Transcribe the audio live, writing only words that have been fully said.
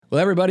Well,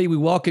 everybody, we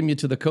welcome you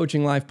to the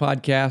Coaching Life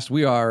podcast.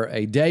 We are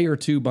a day or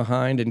two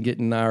behind in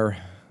getting our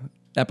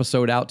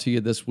episode out to you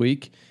this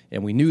week,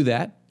 and we knew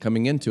that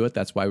coming into it.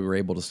 That's why we were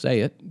able to say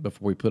it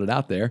before we put it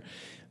out there.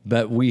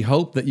 But we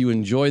hope that you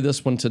enjoy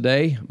this one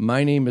today.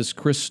 My name is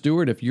Chris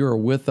Stewart. If you're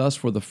with us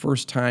for the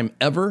first time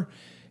ever,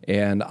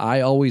 and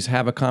I always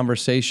have a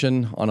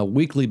conversation on a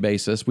weekly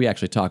basis. We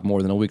actually talk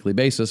more than a weekly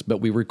basis, but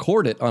we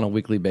record it on a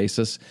weekly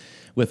basis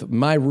with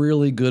my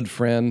really good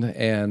friend,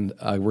 and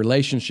a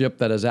relationship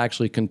that is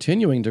actually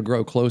continuing to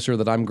grow closer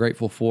that I'm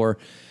grateful for.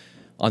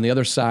 On the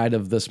other side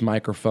of this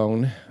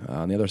microphone,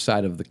 on the other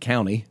side of the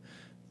county,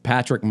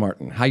 Patrick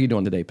Martin. How you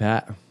doing today,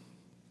 Pat?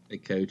 Hey,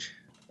 Coach.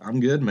 I'm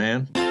good,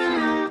 man.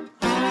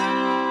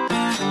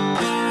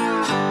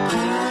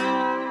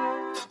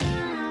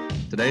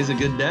 Today's a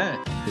good day.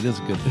 It is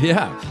a good day.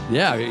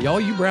 Yeah.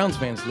 All you Browns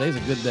fans, today's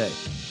a good day.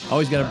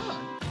 Always got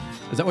to...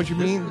 Is that what you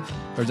mean?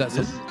 Or is that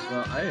something?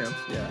 Well, I am.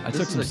 Yeah, I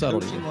took some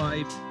subtlety. This is a Coaching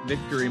Life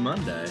Victory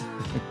Monday.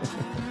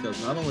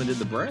 Because not only did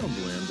the Browns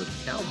win, but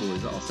the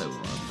Cowboys also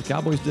won. The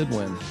Cowboys did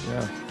win.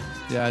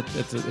 Yeah.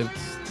 It's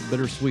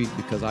bittersweet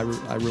because I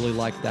really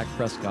like Dak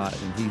Prescott,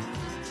 and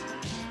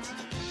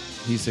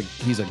he's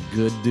a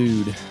good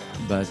dude.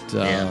 But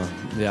that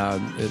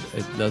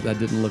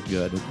didn't look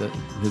good.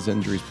 His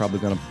injury is probably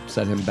going to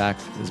set him back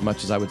as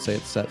much as I would say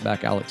it set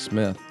back Alex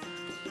Smith.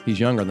 He's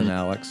younger than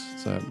Alex,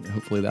 so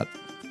hopefully that.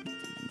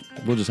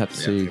 We'll just have to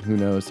see. Who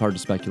knows? It's hard to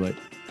speculate.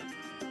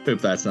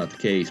 Hope that's not the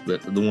case.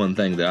 But the one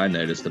thing that I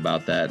noticed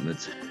about that, and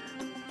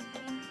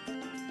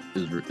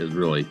is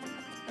really,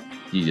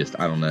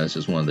 I don't know. It's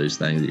just one of those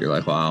things that you're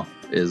like, wow,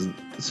 is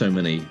so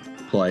many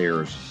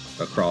players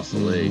across the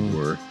league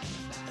where,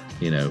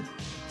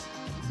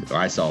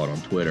 I saw it on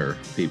Twitter.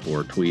 People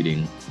were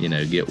tweeting,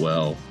 get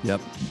well,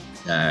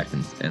 Dak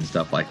and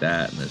stuff like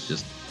that. And it's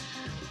just,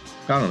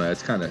 I don't know.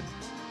 It's kind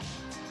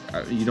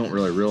of, you don't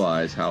really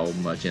realize how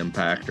much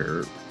impact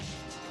or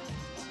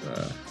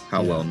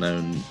how well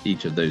known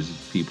each of those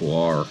people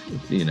are,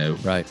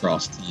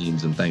 across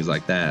teams and things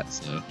like that.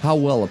 So how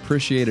well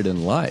appreciated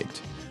and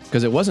liked,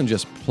 because it wasn't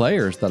just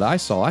players that I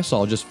saw. I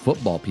saw just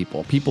football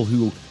people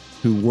who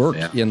work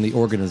in the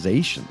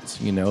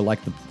organizations, like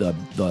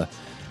the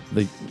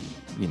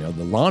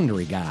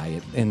laundry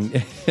guy in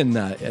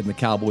the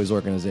Cowboys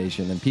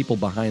organization, and people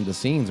behind the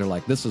scenes are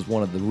like, this is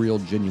one of the real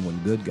genuine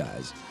good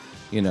guys.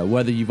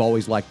 Whether you've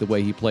always liked the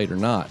way he played or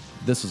not,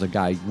 this is a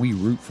guy we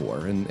root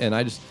for. And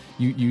I just,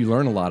 you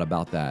learn a lot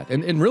about that.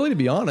 And really, to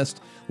be honest,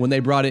 when they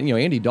brought in,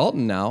 Andy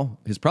Dalton now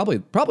is probably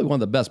one of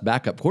the best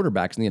backup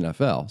quarterbacks in the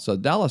NFL. So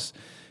Dallas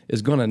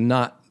is going to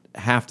not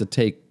have to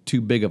take too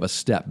big of a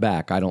step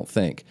back, I don't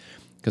think.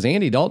 Because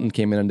Andy Dalton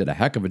came in and did a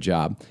heck of a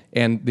job.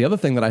 And the other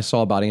thing that I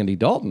saw about Andy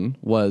Dalton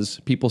was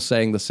people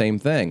saying the same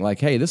thing. Like,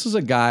 hey, this is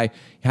a guy,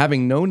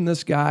 having known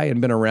this guy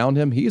and been around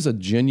him, he's a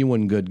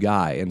genuine good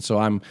guy. And so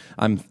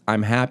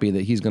I'm happy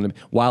that he's going to,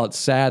 while it's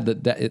sad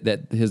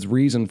that his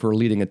reason for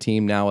leading a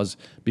team now is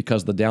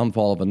because the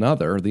downfall of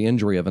another, or the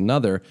injury of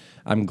another,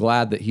 I'm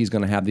glad that he's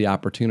going to have the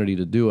opportunity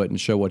to do it and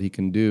show what he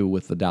can do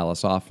with the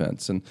Dallas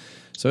offense. And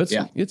so it's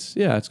going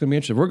to be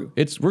interesting.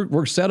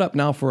 We're set up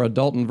now for a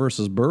Dalton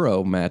versus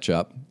Burrow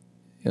matchup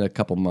in a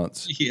couple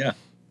months. Yeah,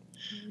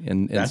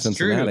 in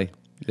Cincinnati. True.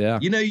 Yeah.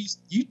 You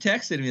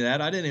texted me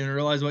that. I didn't even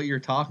realize what you were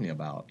talking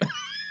about.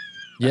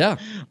 Yeah.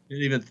 I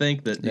didn't even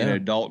think that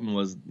Dalton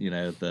was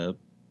the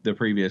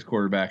previous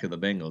quarterback of the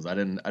Bengals. I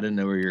didn't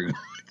know where you were going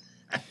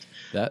with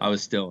that. I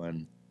was still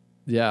in.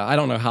 Yeah, I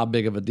don't know how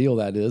big of a deal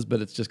that is,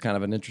 but it's just kind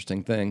of an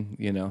interesting thing,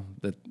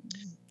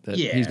 that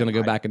he's going to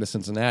go back into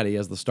Cincinnati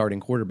as the starting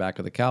quarterback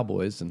of the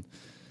Cowboys, and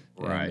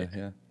right.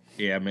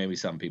 Yeah, maybe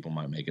some people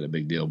might make it a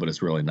big deal, but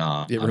it's really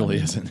not. It really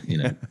isn't.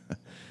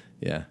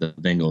 Yeah. The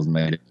Bengals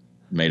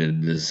made a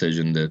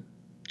decision to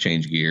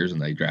change gears,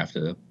 and they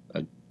drafted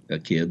a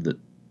kid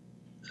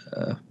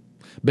that.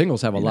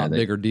 Bengals have a lot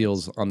bigger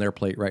deals on their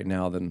plate right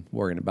now than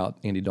worrying about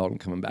Andy Dalton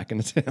coming back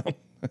into town.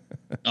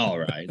 All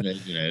right.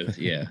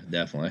 Yeah,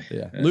 definitely.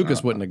 Yeah.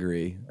 Lucas wouldn't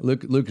agree.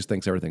 Lucas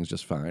thinks everything's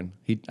just fine.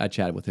 I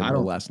chatted with him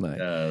last night.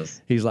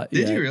 He's like,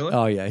 did you really?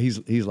 Oh yeah. He's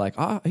like,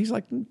 well,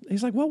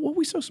 what were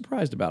we so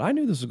surprised about? I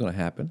knew this was going to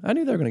happen. I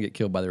knew they were going to get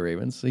killed by the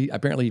Ravens.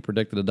 Apparently he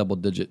predicted a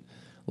double-digit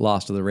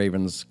loss to the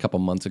Ravens a couple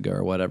months ago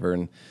or whatever,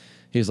 and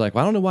he's like,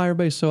 well, I don't know why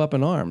everybody's so up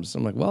in arms.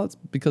 I'm like, well, it's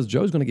because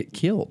Joe's going to get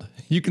killed.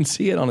 You can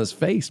see it on his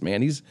face,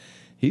 man.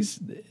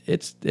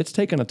 It's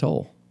taking a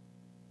toll.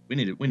 We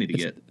need to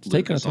get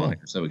Lucas on here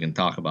so we can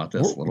talk about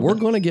this a little bit. We're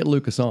going to get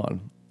Lucas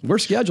on. We're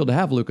scheduled to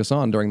have Lucas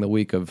on during the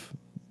week of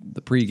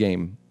the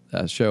pregame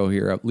show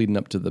here leading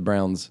up to the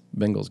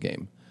Browns-Bengals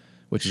game,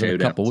 which is in a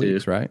couple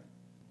weeks, right?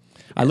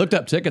 Yeah. I looked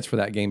up tickets for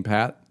that game,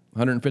 Pat.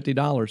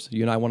 $150.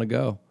 You and I want to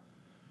go.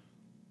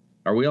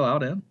 Are we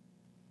allowed in?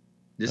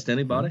 Just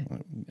anybody?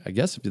 I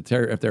guess if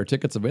there are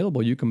tickets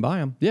available, you can buy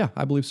them. Yeah,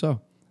 I believe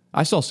so.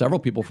 I saw several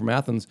people from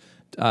Athens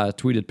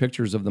tweeted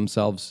pictures of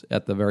themselves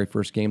at the very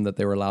first game that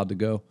they were allowed to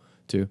go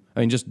to. I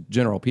mean, just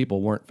general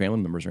people, weren't family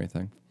members or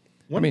anything.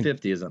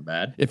 150 isn't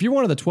bad. If you're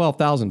one of the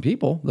 12,000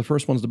 people, the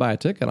first ones to buy a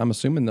ticket, I'm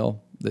assuming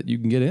that you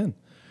can get in.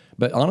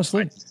 But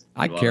honestly,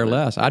 I care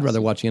less. I'd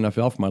rather watch the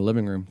NFL from my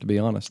living room, to be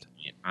honest.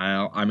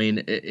 I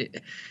mean,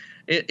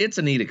 it's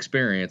a neat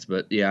experience,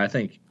 but yeah, I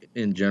think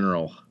in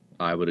general,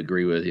 I would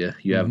agree with you.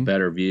 You have a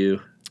better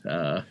view.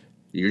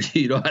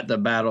 You don't have to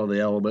battle the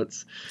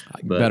elements.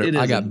 But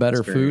I got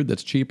better food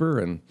that's cheaper,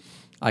 and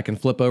I can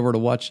flip over to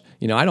watch.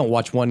 I don't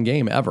watch one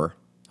game ever,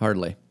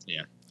 hardly.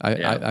 Yeah.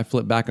 I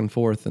flip back and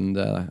forth, and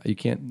you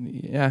can't.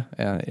 Yeah,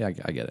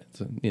 I get it.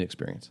 It's a neat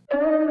experience.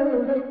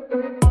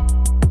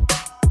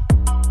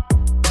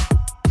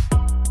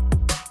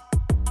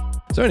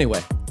 So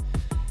anyway,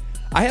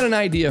 I had an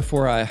idea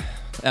for a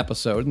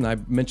episode, and I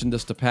mentioned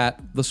this to Pat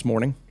this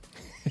morning.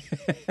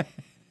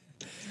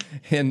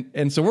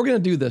 And so we're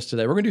going to do this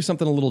today. We're going to do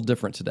something a little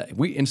different today.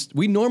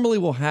 We normally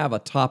will have a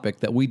topic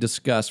that we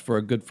discuss for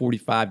a good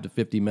 45 to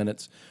 50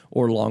 minutes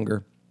or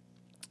longer,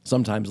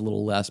 sometimes a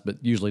little less, but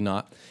usually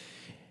not.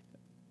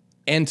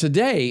 And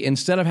today,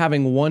 instead of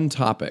having one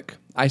topic,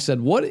 I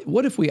said, what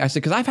if I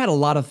said, because I've had a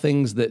lot of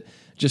things that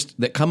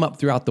come up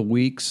throughout the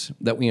weeks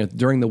that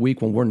during the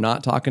week when we're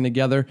not talking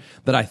together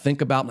that I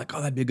think about. I'm like, oh,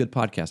 that'd be a good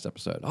podcast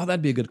episode. Oh,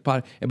 that'd be a good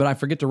pod. But I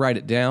forget to write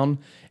it down.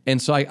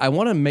 And so I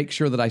want to make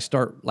sure that I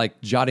start like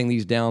jotting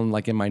these down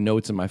like in my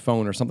notes in my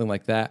phone or something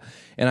like that.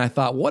 And I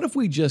thought, what if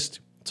we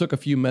just took a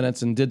few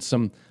minutes and did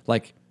some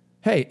like,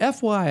 hey,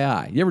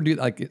 FYI, you ever do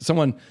like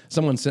someone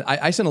sent,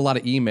 I send a lot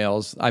of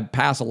emails. I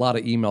pass a lot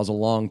of emails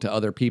along to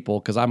other people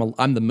because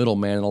I'm the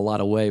middleman in a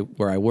lot of way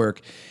where I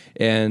work.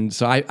 And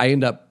so I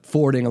end up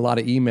forwarding a lot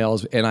of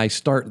emails, and I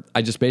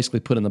just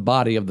basically put in the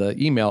body of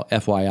the email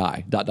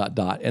FYI ...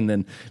 and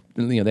then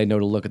they know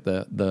to look at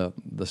the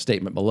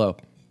statement below.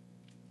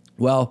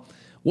 Well,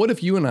 what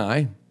if you and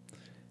I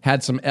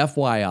had some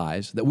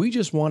FYIs that we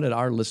just wanted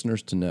our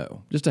listeners to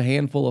know, just a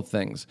handful of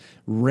things,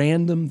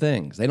 random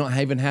things. They don't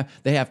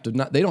have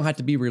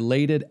to be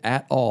related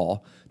at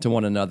all to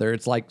one another.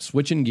 It's like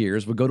switching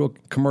gears. We go to a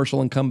commercial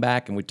and come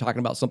back, and we're talking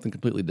about something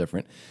completely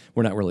different.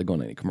 We're not really going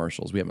to any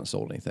commercials. We haven't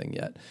sold anything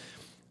yet.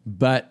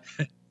 But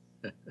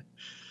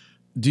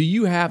do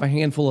you have a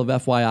handful of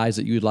FYIs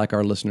that you'd like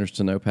our listeners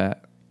to know,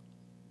 Pat?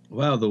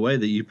 Well, the way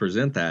that you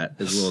present that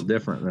is a little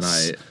different than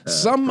I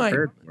some might.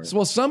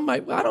 Well, some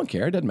might. I don't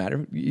care. It doesn't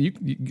matter. You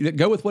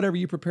go with whatever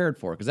you prepared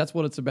for, because that's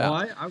what it's about.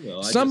 Well, I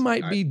will. Some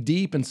might be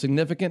deep and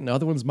significant, and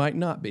other ones might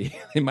not be.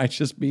 They might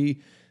just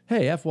be,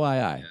 hey,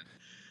 FYI. Yeah.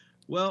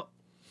 Well,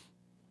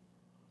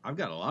 I've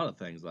got a lot of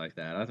things like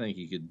that. I think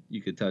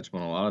you could touch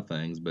on a lot of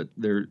things, but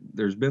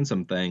there's been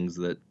some things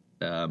that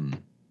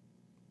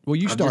well,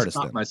 you started. I've just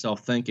caught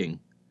myself thinking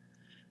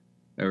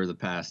over the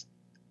past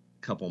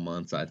couple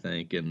months, I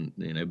think, and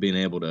being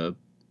able to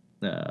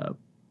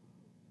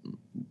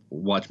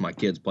watch my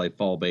kids play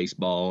fall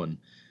baseball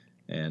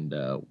and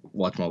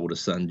watch my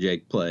oldest son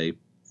Jake play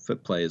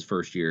his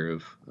first year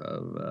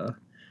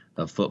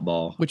of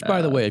football. Which,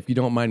 by the way, if you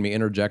don't mind me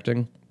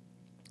interjecting,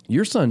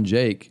 your son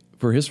Jake,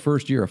 for his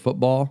first year of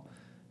football,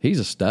 he's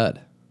a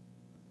stud.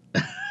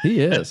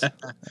 He is.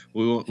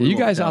 You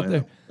guys out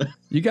there,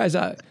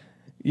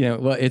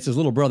 well, it's his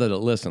little brother that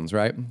listens,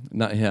 right?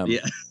 Not him. Yeah.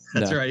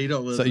 That's right. He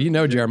don't listen.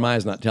 So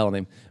Jeremiah's not telling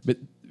him, but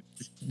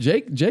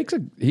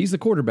he's the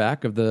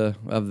quarterback of the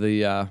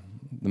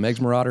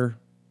Megs Marauder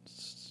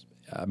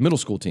middle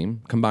school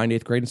team, combined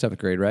 8th grade and 7th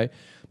grade, right?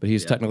 But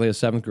he's technically a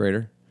 7th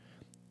grader.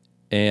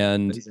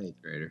 And he's an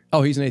 8th grader.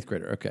 Oh, he's an 8th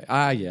grader. Okay.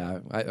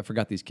 I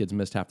forgot these kids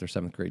missed half their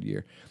 7th grade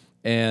year,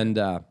 and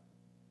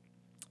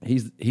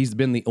he's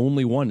been the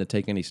only one to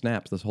take any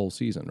snaps this whole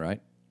season,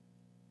 right?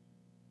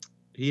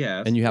 He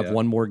has. And you have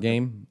one more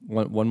game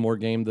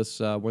this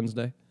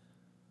Wednesday.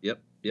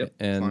 Yep.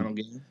 And final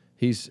game.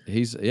 He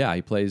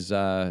plays.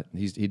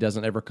 He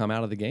doesn't ever come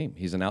out of the game.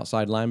 He's an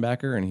outside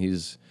linebacker, and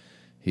he's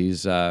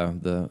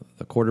the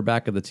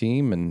quarterback of the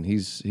team, and he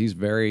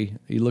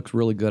looks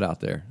really good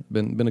out there.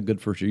 Been a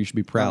good first year. You should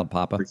be proud,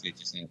 Papa. Appreciate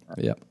you saying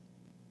that. Yep.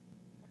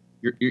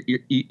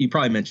 You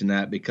probably mentioned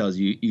that because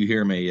you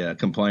hear me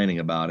complaining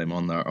about him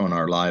on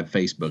our live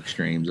Facebook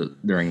streams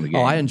during the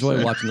game. Oh, I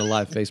enjoy watching the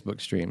live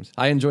Facebook streams.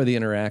 I enjoy the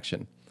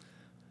interaction.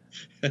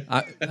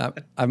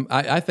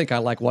 I think I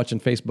like watching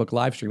Facebook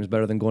live streams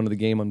better than going to the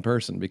game in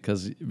person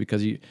because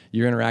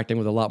you're interacting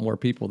with a lot more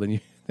people than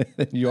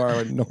you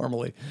are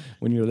normally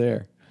when you're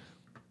there.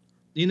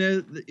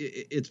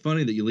 It's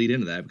funny that you lead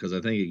into that because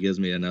I think it gives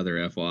me another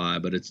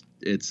FYI, but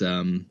it's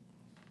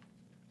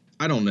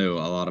I don't know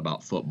a lot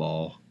about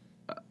football.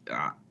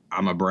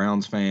 I'm a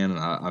Browns fan, and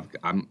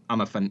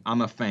I'm a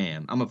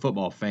fan. I'm a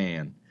football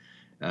fan.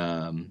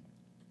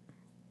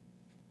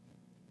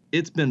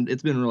 It's been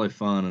really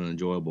fun and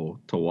enjoyable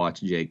to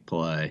watch Jake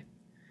play,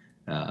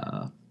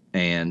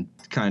 and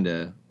kind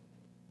of,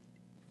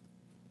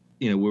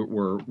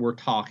 we're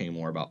talking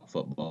more about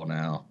football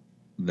now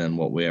than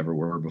what we ever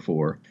were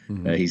before.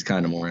 Mm-hmm. He's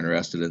kind of more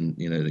interested in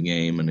the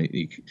game, and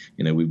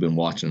we've been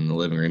watching in the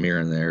living room here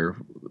and there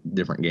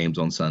different games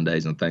on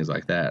Sundays and things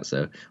like that.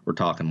 So we're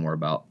talking more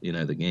about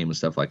the game and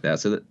stuff like that.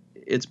 So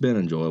it's been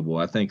enjoyable.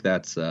 I think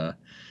that's a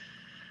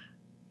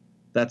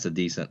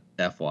decent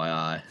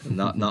FYI,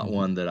 not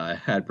one that I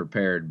had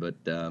prepared, but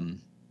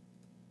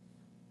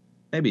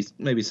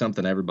maybe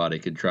something everybody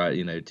could try,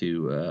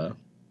 to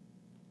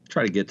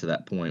try to get to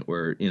that point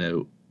where,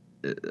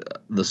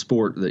 the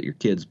sport that your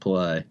kids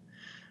play,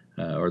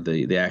 or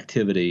the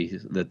activity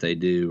that they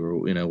do,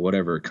 or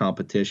whatever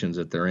competitions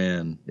that they're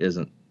in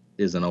isn't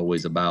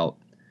always about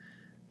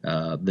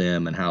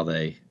them and how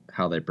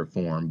they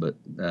perform, but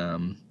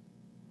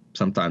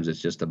sometimes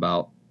it's just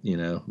about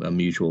a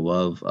mutual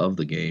love of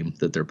the game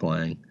that they're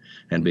playing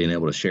and being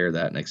able to share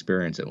that and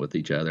experience it with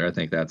each other. I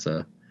think that's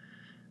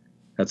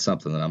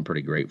something that I'm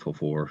pretty grateful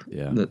for.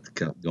 Yeah. That's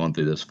kind of going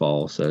through this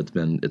fall. So it's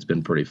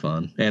been pretty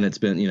fun, and it's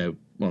been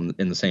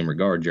in the same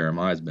regard,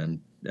 Jeremiah's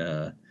been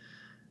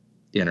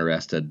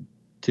interested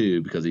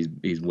too, because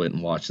he's went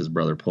and watched his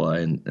brother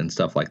play and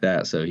stuff like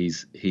that. So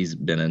he's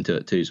been into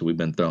it too. So we've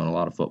been throwing a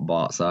lot of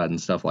football outside and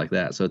stuff like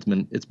that. So it's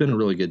been a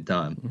really good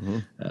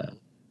time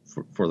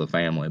for the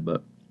family.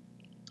 But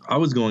I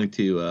was going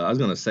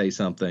to say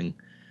something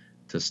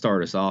to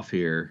start us off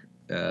here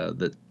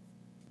that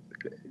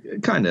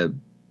kind of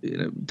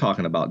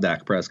talking about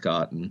Dak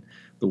Prescott and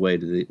the way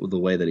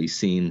that he's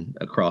seen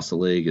across the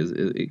league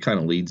it kind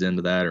of leads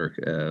into that,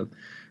 or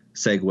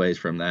segues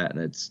from that,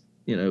 and it's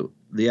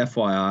the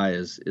FYI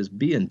is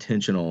be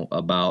intentional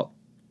about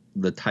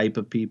the type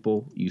of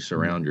people you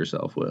surround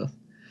yourself with.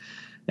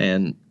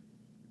 And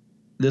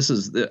this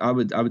is, I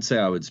would say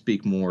I would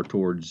speak more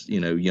towards,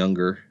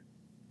 younger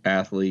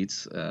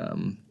athletes,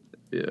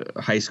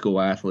 high school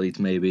athletes,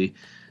 maybe.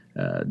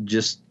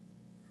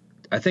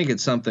 I think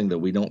it's something that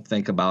we don't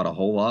think about a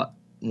whole lot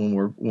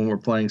when we're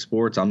playing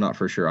sports. I'm not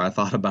for sure I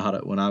thought about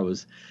it when I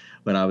was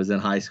in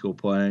high school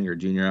playing, or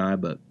junior high,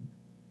 but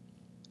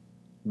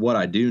what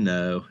I do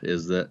know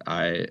is that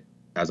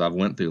as I've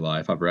went through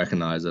life, I've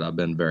recognized that I've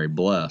been very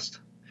blessed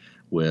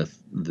with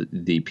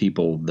the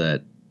people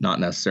that,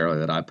 not necessarily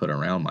that I put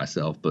around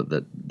myself, but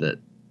that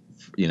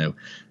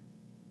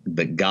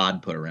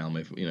God put around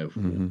me,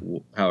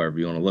 however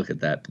you want to look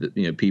at that,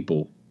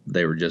 people,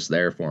 they were just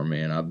there for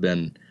me. And I've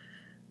been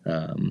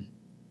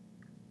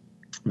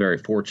very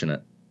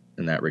fortunate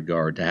in that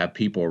regard to have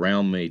people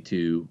around me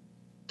to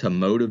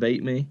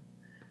motivate me,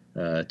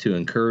 to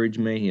encourage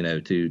me,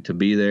 to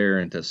be there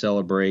and to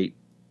celebrate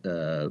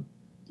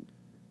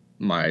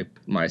my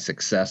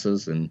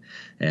successes and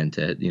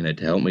to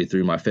to help me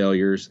through my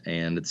failures,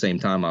 and at the same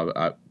time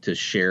I to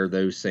share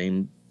those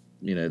same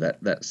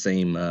that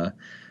same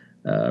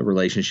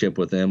relationship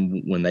with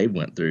them when they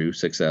went through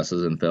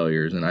successes and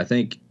failures. And I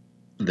think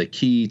the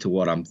key to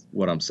what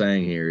I'm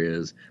saying here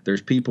is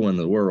there's people in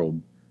the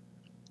world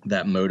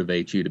that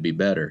motivate you to be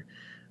better,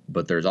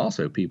 but there's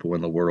also people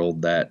in the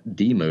world that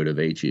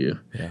demotivate you,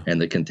 and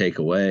that can take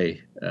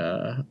away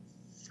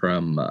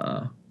from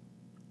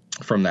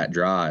that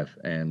drive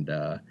and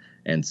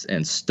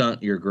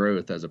stunt your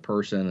growth as a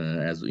person, and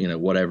as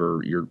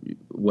whatever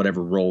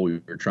role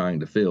you're trying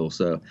to fill.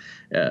 So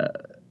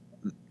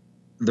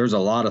there's a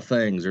lot of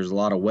things, there's a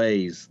lot of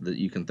ways that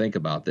you can think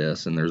about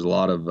this, and there's a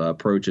lot of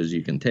approaches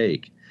you can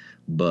take,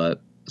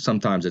 but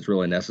sometimes it's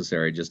really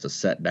necessary just to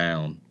sit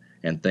down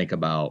and think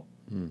about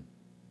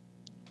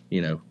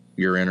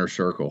your inner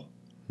circle.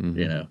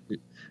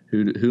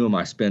 Who am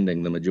I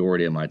spending the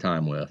majority of my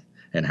time with,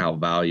 and how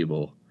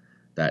valuable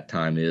that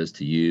time is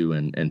to you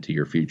and to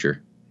your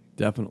future.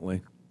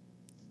 Definitely.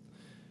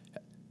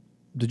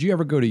 Did you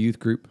ever go to youth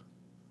group,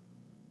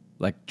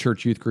 like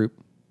church youth group,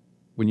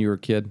 when you were a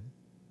kid?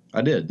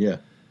 I did, yeah.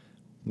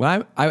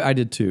 Well, I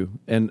did too.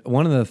 And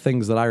one of the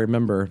things that I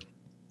remember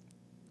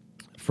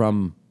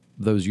from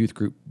those youth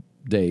group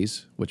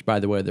days, which, by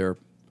the way, there are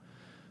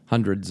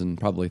hundreds and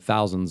probably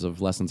thousands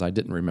of lessons I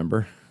didn't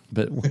remember,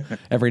 but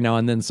every now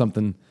and then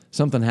something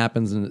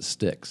happens and it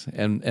sticks.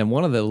 And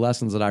one of the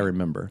lessons that I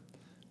remember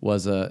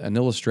was an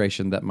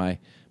illustration that my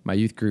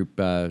youth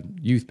group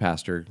youth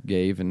pastor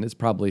gave, and it's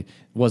probably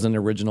wasn't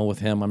original with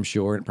him, I'm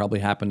sure. It probably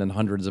happened in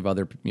hundreds of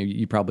other,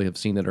 you probably have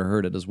seen it or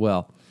heard it as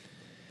well.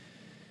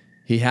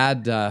 He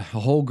had a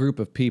whole group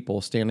of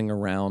people standing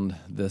around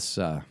this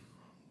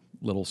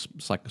little,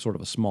 like sort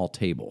of a small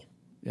table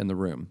in the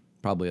room,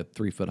 probably a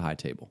 3-foot high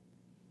table.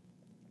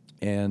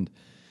 And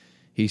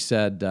he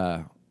said,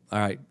 all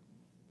right,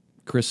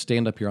 Chris,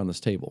 stand up here on this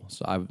table.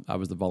 So I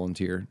was the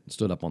volunteer,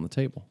 stood up on the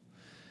table.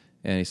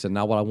 And he said,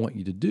 now what I want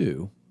you to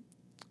do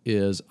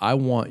is I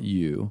want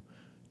you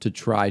to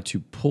try to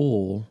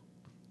pull.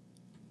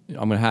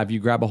 I'm going to have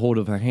you grab a hold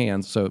of a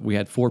hand. So we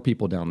had 4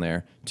 people down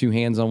there, 2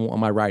 hands on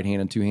my right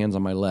hand and 2 hands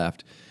on my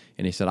left.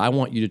 And he said, I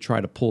want you to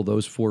try to pull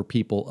those 4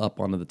 people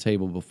up onto the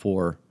table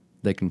before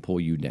they can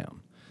pull you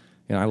down.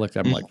 And I looked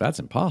at him like, that's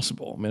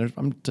impossible. I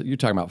mean, you're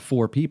talking about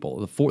 4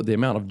 people, the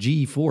amount of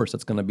G force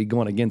that's going to be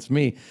going against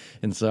me.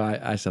 And so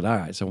I said, all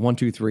right, so 1,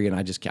 2, 3, and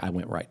I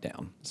went right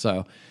down.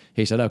 So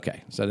he said,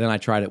 okay. So then I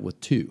tried it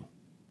with 2,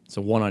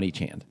 so 1 on each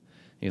hand.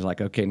 He's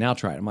like, okay, now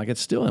try it. I'm like, it's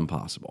still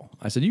impossible.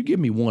 I said, you give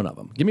me one of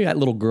them. Give me that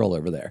little girl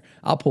over there.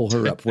 I'll pull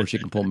her up before she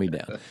can pull me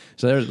down.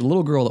 So there's a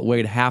little girl that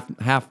weighed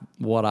half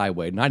what I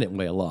weighed, and I didn't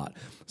weigh a lot.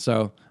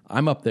 So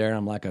I'm up there and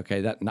I'm like,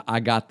 okay, I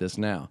got this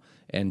now.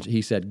 And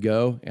he said,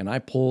 go. And I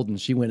pulled and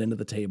she went into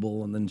the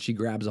table and then she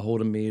grabs a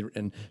hold of me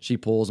and she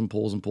pulls and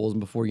pulls and pulls. And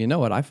before you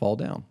know it, I fall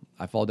down.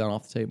 I fall down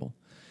off the table.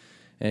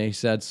 And he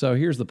said, so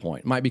here's the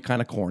point. It might be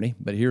kind of corny,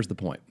 but here's the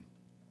point.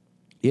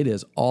 It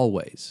is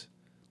always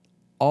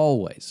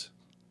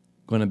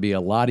going to be a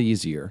lot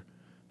easier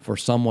for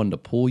someone to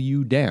pull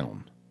you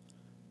down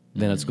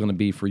than it's going to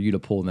be for you to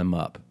pull them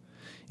up.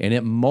 And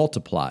it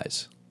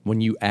multiplies when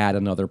you add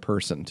another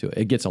person to it.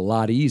 It gets a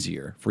lot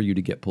easier for you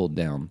to get pulled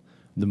down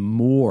the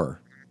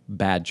more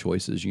bad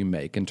choices you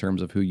make in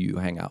terms of who you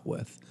hang out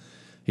with.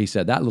 He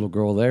said that little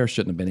girl there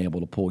shouldn't have been able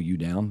to pull you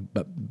down,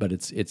 but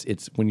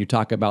it's when you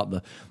talk about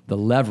the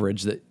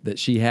leverage that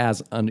she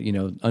has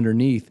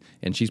underneath,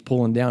 and she's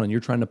pulling down, and you're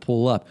trying to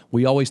pull up.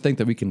 We always think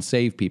that we can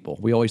save people.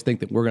 We always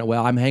think that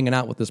I'm hanging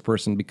out with this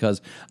person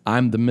because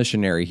I'm the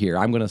missionary here.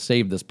 I'm going to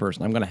save this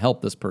person. I'm going to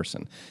help this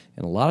person.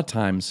 And a lot of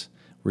times,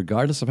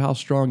 regardless of how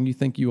strong you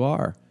think you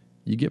are,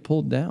 you get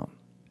pulled down,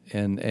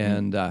 and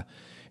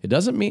it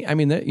doesn't mean. I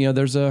mean,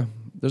 there's a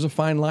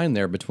fine line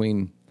there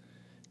between.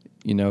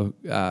 In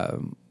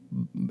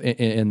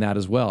that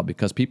as well,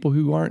 because people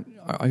who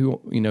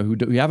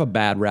have a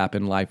bad rap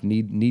in life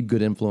need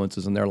good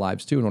influences in their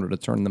lives too in order to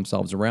turn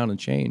themselves around and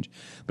change.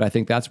 But I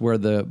think that's where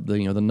the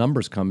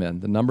numbers come in.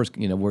 The numbers,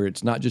 where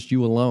it's not just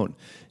you alone.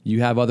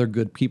 You have other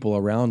good people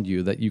around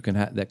you that you can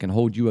that can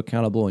hold you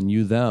accountable, and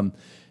you them.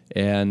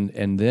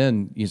 And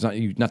then it's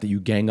not that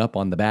you gang up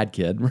on the bad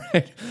kid,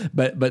 right?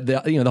 But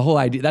the whole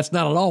idea, that's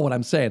not at all what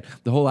I'm saying.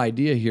 The whole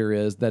idea here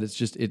is that it's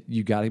just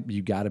you got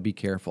to be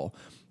careful.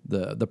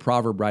 The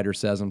proverb writer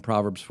says in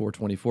Proverbs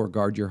 4:24,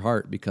 guard your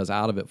heart, because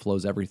out of it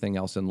flows everything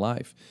else in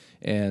life.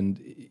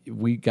 And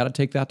we got to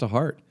take that to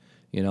heart.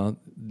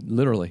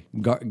 Literally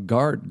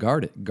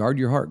guard it, guard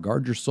your heart,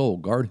 guard your soul,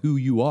 guard who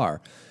you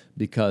are,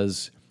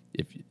 because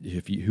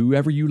if you,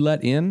 whoever you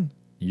let in,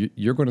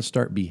 you're going to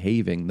start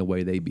behaving the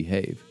way they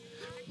behave.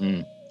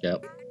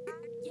 Yep.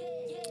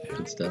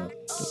 Good stuff.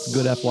 That's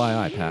good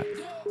FYI, Pat.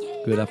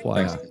 Good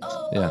FYI. Thanks.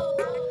 Yeah.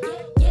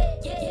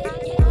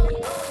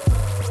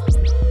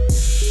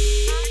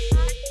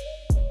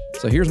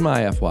 So here's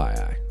my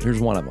FYI.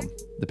 Here's one of them,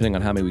 depending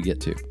on how many we get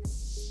to.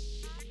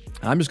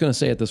 I'm just going to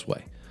say it this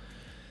way.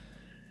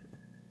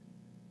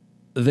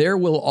 There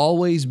will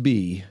always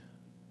be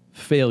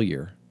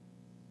failure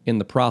in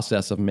the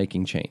process of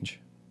making change.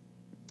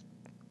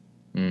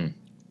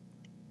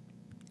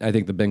 I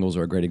think the Bengals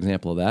are a great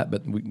example of that,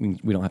 but we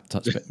don't have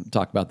to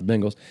talk about the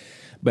Bengals.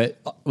 But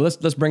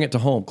let's bring it to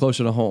home,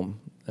 closer to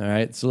home. All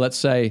right. So let's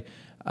say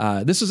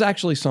this is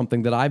actually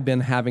something that I've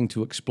been having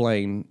to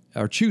explain,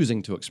 or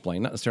choosing to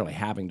explain, not necessarily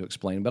having to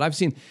explain, but I've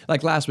seen,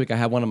 like last week, I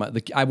had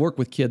I work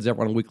with kids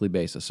on a weekly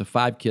basis. So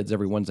 5 kids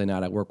every Wednesday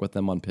night, I work with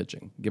them on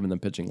pitching, giving them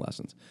pitching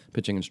lessons,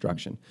 pitching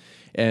instruction.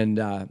 And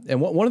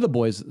one of the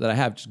boys that I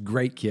have, just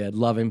great kid,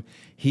 love him.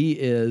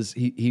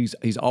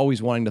 He's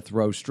always wanting to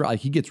throw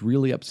strikes. He gets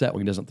really upset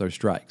when he doesn't throw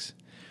strikes.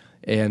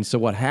 And so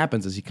what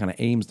happens is he kind of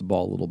aims the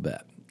ball a little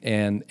bit.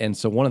 And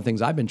so one of the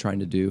things I've been trying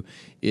to do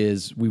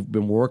is we've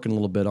been working a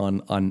little bit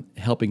on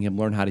helping him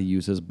learn how to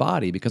use his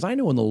body, because I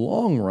know in the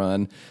long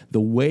run, the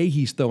way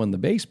he's throwing the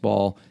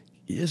baseball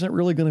isn't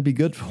really going to be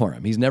good for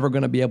him. He's never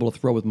going to be able to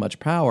throw with much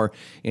power.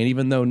 And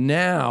even though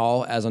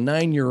now, as a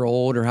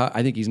 9-year-old,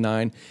 I think he's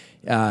 9,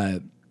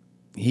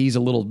 he's a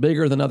little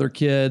bigger than other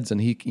kids,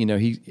 and he's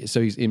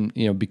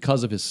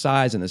because of his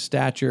size and his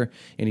stature,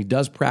 and he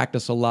does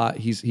practice a lot.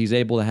 He's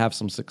able to have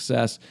some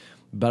success.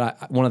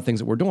 But one of the things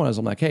that we're doing is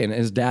I'm like, hey, and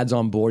his dad's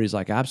on board. He's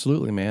like,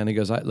 absolutely, man. He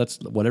goes, let's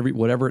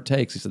whatever it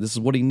takes. He said, this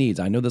is what he needs.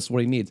 I know this is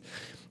what he needs.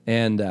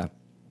 And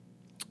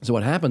so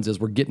what happens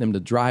is we're getting him to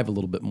drive a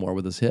little bit more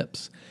with his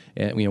hips,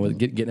 and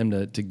getting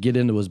him to get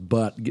into his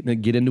butt,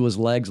 get into his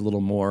legs a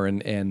little more,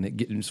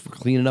 and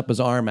cleaning up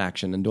his arm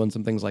action and doing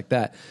some things like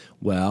that.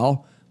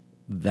 Well,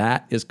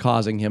 that is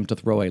causing him to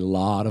throw a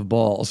lot of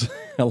balls,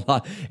 a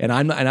lot. And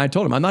I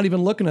told him, I'm not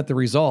even looking at the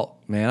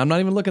result, man. I'm not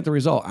even looking at the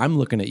result. I'm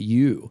looking at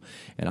you,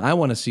 and I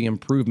want to see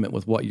improvement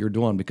with what you're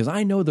doing, because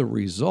I know the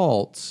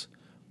results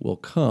will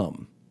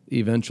come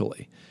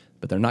eventually,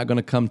 but they're not going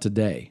to come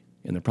today,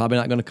 and they're probably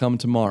not going to come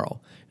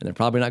tomorrow, and they're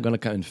probably not going to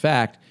come. In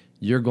fact,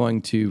 you're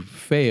going to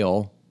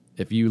fail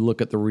if you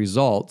look at the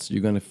results.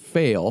 You're going to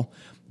fail.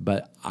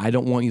 But I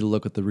don't want you to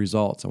look at the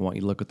results. I want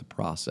you to look at the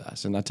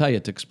process. And I tell you,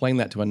 to explain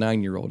that to a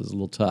 9-year-old is a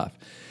little tough.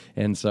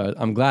 And so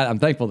I'm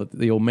thankful that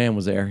the old man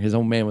was there. His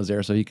old man was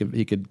there, so he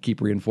could keep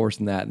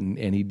reinforcing that,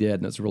 and he did,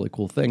 and it's a really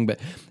cool thing. But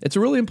it's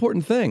a really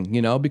important thing,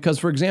 because,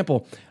 for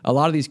example, a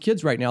lot of these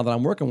kids right now that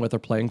I'm working with are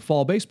playing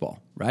fall baseball,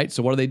 right?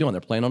 So what are they doing?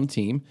 They're playing on a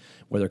team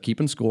where they're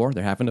keeping score.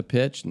 They're having to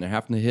pitch, and they're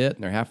having to hit,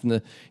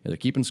 and they're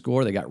keeping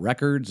score. They got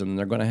records, and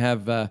they're going to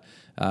have a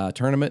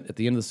tournament at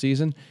the end of the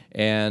season.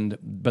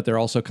 But they're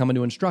also coming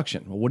to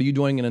instruction. Well, what are you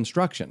doing in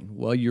instruction?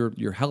 Well,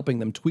 you're helping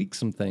them tweak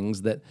some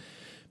things that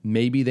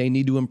maybe they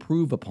need to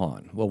improve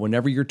upon. Well,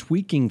 whenever you're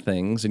tweaking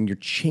things and you're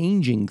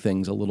changing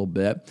things a little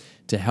bit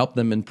to help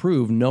them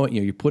improve,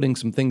 you're putting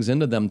some things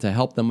into them to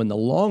help them in the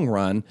long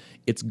run,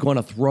 it's going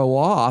to throw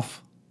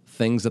off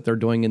things that they're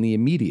doing in the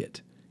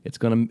immediate. It's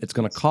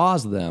gonna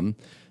cause them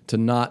to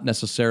not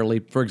necessarily,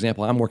 for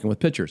example, I'm working with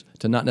pitchers,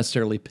 to not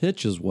necessarily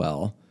pitch as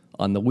well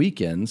on the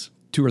weekends,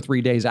 2 or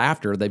 3 days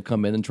after they've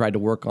come in and tried to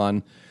work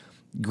on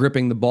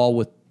gripping the ball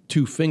with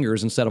 2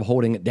 fingers instead of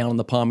holding it down in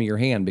the palm of your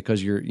hand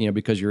because you're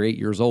 8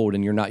 years old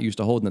and you're not used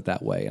to holding it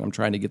that way. And I'm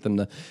trying to get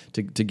them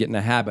to get in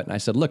a habit. And I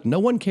said, look, no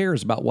one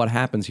cares about what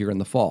happens here in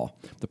the fall.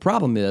 The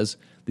problem is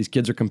these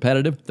kids are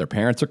competitive. Their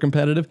parents are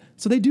competitive.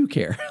 So they do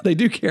care. They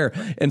do care.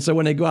 And so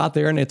when they go out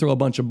there and they throw a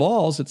bunch of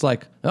balls, it's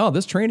like, oh,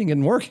 this training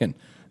isn't working.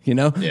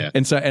 Yeah.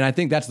 And I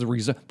think that's the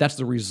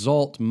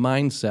result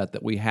mindset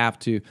that we have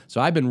to.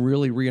 So I've been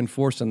really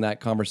reinforcing that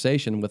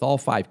conversation with all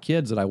 5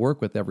 kids that I work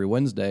with every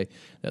Wednesday.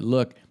 That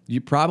look,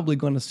 you're probably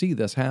going to see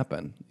this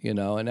happen,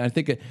 And I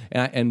think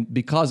and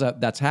because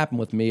that's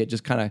happened with me, it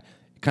just kind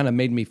of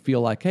made me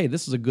feel like, hey,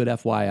 this is a good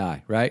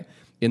FYI, right?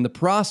 In the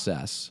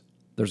process,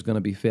 there's going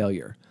to be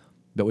failure.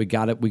 But we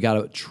got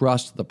to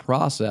trust the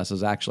process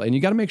is actually, and you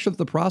got to make sure that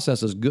the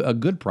process is a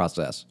good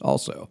process.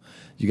 Also,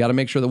 you got to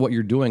make sure that what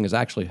you're doing is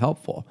actually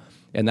helpful,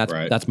 and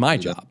that's my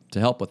job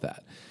to help with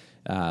that.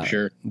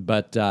 Sure.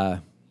 But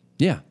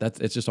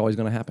it's just always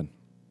going to happen.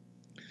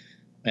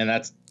 And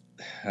that's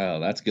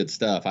good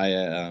stuff.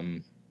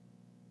 It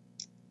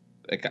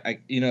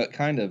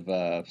kind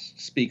of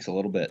speaks a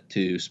little bit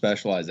to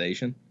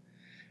specialization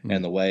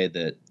and the way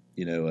that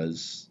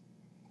as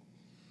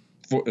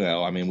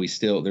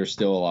there's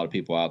still a lot of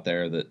people out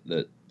there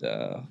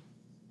that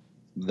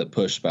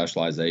push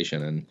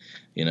specialization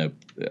and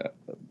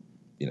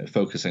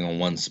focusing on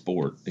one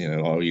sport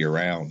all year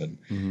round, and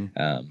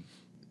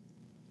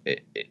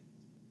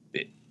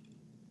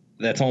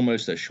that's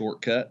almost a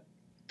shortcut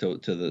to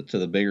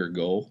the bigger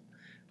goal.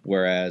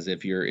 Whereas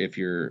if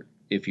you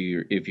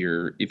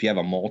have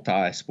a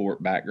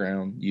multi-sport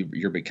background,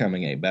 you're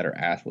becoming a better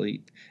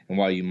athlete, and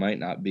while you might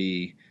not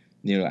be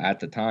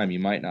at the time you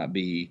might not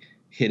be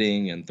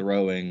hitting and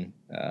throwing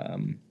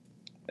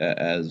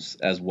as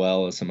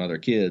well as some other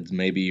kids.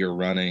 Maybe you're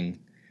running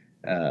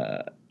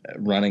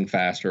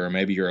faster, or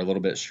maybe you're a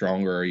little bit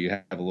stronger, or you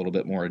have a little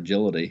bit more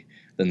agility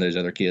than those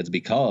other kids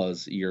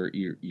because you're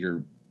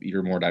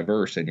more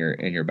diverse in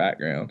your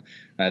background.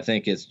 I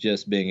think it's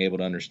just being able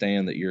to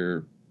understand that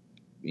you're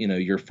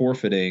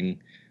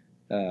forfeiting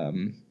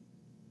current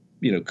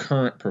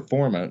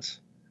performance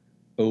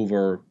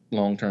over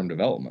long-term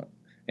development.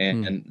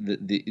 And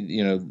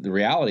the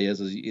reality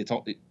is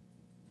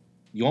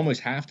you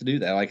almost have to do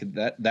that. Like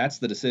that's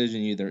the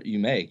decision you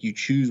make. You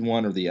choose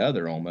one or the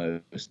other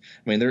almost. I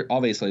mean, there's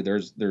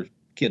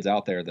kids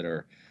out there that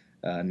are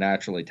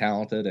naturally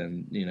talented,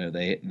 and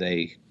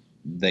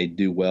they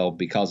do well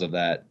because of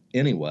that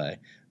anyway.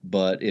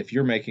 But if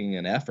you're making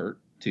an effort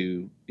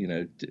to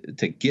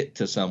get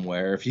to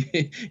somewhere,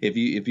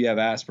 if you have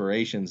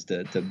aspirations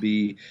to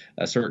be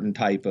a certain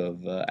type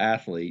of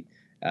athlete,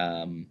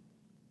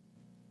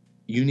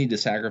 you need to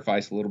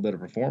sacrifice a little bit of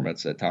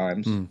performance at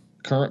times,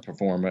 current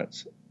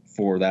performance,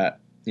 for that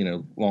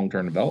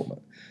long-term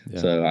development. Yeah.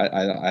 So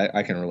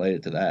I can relate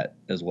it to that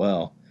as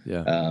well.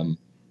 Yeah.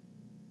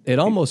 It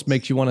almost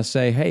makes you want to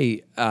say,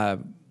 hey,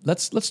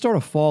 let's start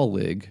a fall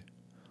league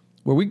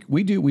where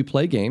we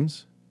play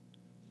games,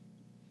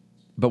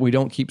 but we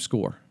don't keep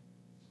score.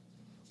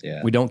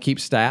 Yeah. We don't keep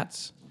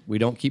stats. We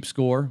don't keep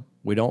score.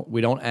 We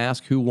don't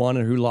ask who won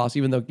and who lost,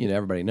 even though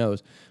everybody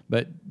knows.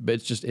 But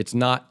that's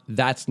not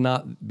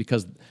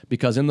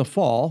because in the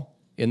fall,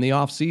 in the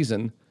off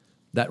season,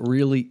 that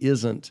really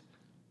isn't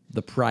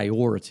the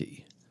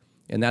priority.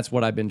 And that's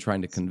what I've been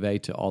trying to convey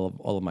to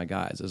all of my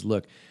guys is,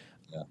 look,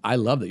 I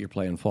love that you're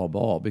playing fall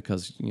ball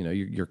because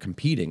you're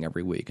competing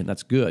every week, and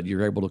that's good.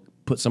 You're able to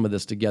put some of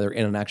this together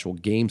in an actual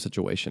game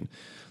situation.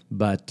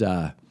 But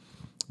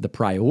the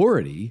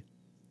priority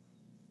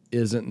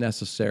isn't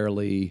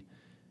necessarily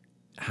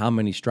how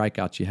many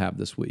strikeouts you have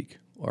this week,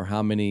 or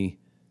how many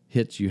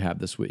hits you have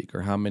this week,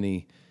 or how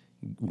many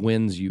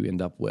wins you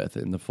end up with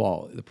in the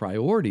fall. The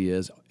priority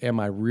is, am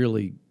I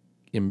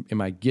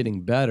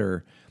getting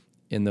better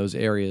in those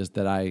areas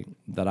that I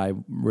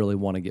really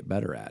want to get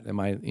better at? Am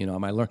I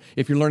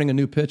if you're learning a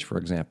new pitch, for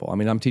example, I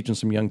mean, I'm teaching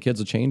some young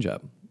kids a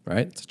changeup,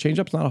 right? A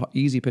changeup's not an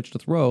easy pitch to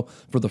throw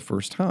for the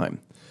first time.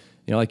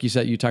 Like you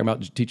said, you talking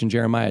about teaching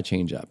Jeremiah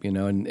changeup,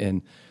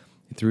 and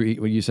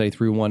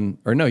through one,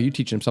 or no, you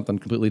teach him something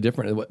completely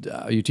different.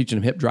 You teaching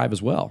him hip drive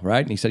as well, right?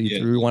 And he said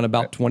threw one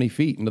about 20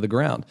 feet into the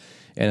ground,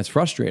 and it's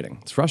frustrating.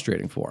 It's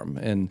frustrating for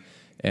him,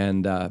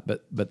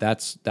 but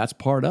that's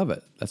part of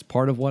it. That's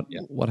part of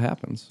what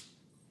happens.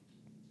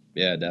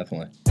 Yeah,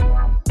 definitely.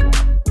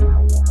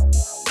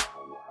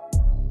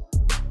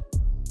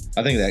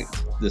 I think that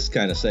this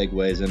kind of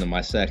segues into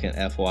my second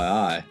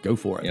FYI. Go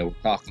for it.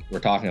 We're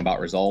talking about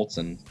results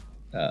and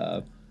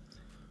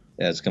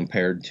as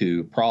compared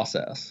to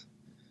process.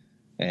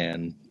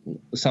 And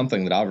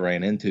something that I've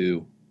ran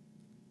into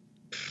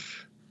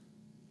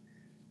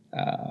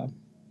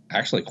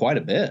actually quite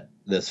a bit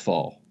this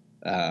fall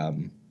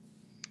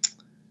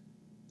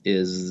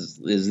is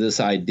this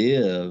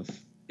idea of,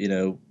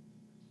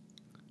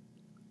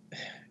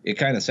 it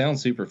kind of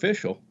sounds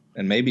superficial,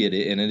 and maybe it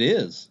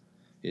is,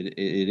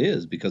 It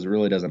is, because it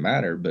really doesn't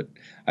matter. But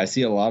I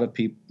see a lot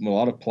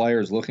of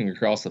players looking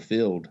across the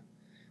field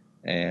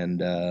and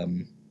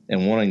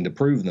wanting to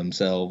prove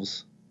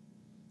themselves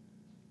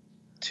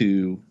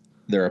to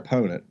their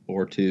opponent,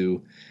 or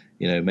to,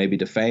 maybe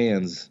to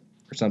fans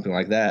or something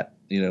like that,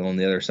 on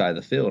the other side of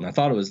the field. And I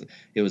thought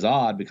it was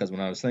odd, because when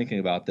I was thinking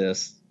about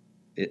this,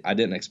 I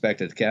didn't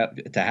expect it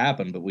to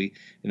happen. But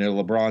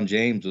LeBron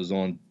James was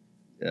on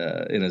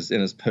in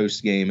his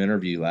post game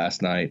interview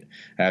last night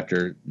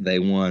after the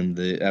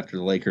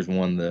Lakers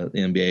won the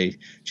NBA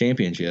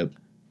championship.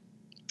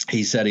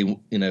 He said he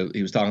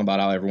was talking about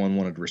how everyone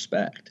wanted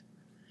respect.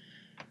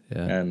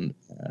 Yeah. And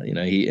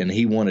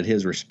he wanted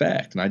his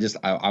respect. And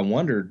I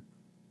wondered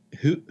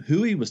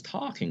who he was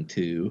talking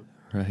to,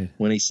 right,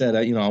 when he said,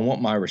 I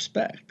want my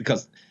respect,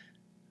 because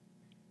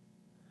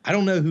I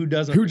don't know who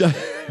doesn't.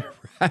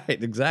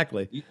 Right,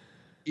 exactly.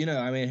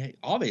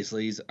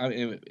 Obviously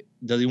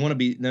does he want to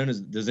be known as,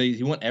 does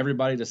he want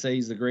everybody to say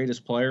he's the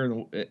greatest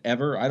player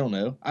ever? I don't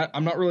know.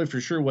 I'm not really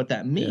for sure what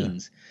that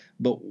means. Yeah.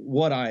 But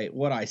what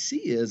I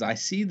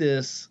see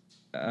this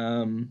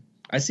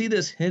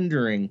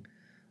hindering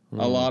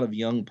a lot of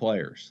young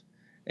players.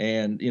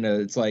 And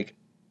it's like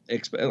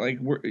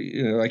we're,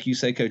 like you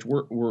say, Coach,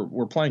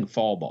 we're playing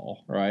fall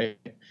ball, right?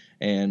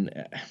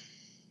 And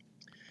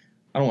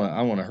I don't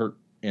want to hurt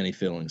any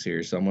feelings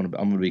here, so I'm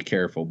gonna be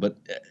careful. But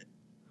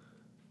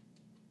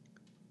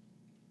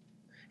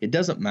it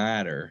doesn't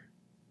matter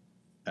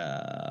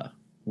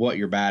what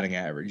your batting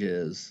average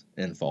is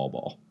in fall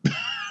ball.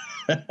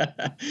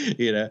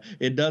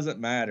 It doesn't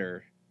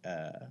matter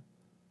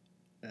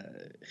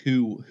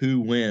who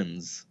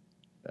wins.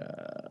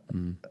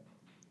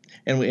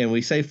 And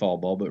we say fall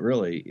ball, but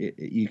really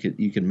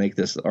you can make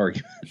this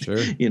argument. Sure.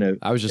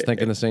 I was just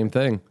thinking the same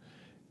thing.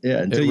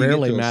 Yeah, it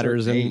rarely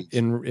matters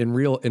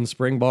in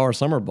spring ball or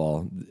summer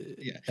ball.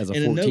 Yeah. As a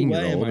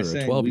 14-year-old or a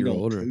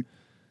 12-year-old.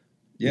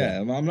 Yeah,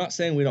 I'm not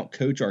saying we don't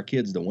coach our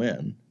kids to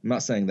win. I'm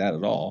not saying that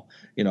at all.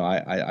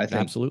 I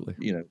think absolutely.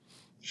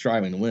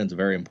 Striving to win is a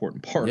very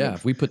important part. Yeah,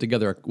 if we put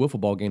together a wiffle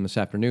ball game this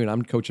afternoon,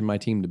 I'm coaching my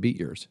team to beat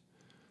yours.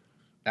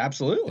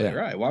 Absolutely, yeah.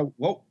 Right.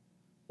 Well,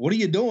 what are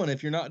you doing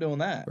if you're not doing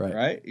that?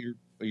 Right?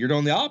 You're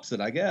doing the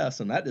opposite, I guess,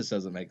 and that just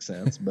doesn't make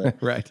sense.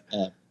 But right.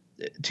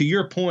 To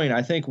your point,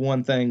 I think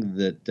one thing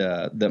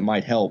that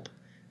might help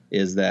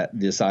is that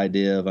this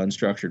idea of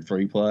unstructured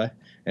free play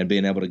and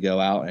being able to go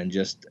out and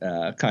just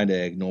kind of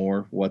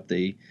ignore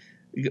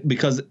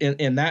because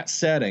in that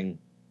setting,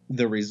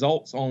 the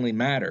results only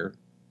matter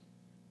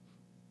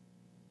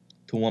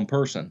to one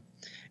person.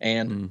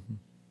 And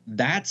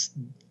that's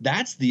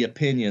the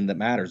opinion that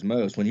matters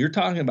most. When you're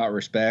talking about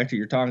respect or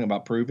you're talking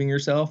about proving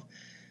yourself,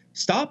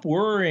 stop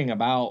worrying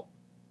about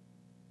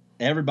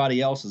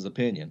everybody else's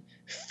opinion.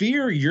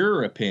 Fear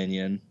your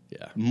opinion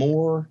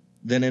more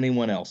than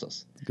anyone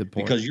else's. Good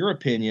point. Because your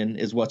opinion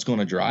is what's going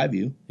to drive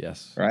you.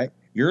 Yes. Right?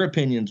 Your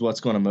opinion is what's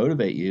going to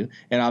motivate you.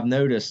 And I've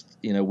noticed,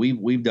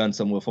 we've done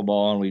some wiffle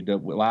ball, and we've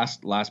done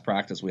last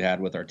practice we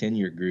had with our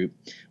 10-year group.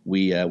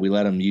 We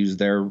let them use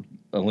their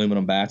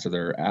aluminum bats or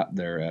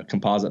their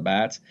composite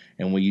bats,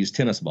 and we used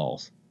tennis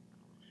balls.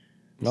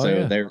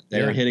 They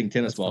were hitting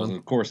tennis balls, and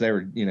of course they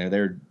were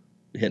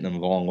hitting them a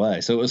long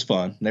way. So it was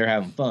fun. They're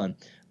having fun,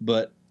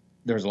 but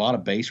there was a lot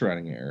of base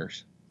running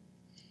errors,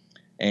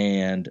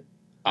 and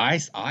I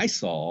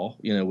saw,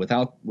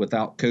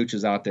 without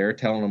coaches out there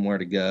telling them where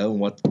to go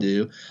and what to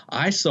do,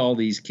 I saw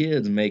these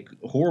kids make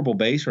horrible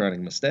base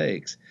running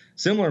mistakes,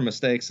 similar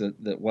mistakes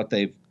that what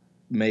they've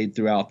made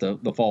throughout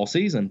the fall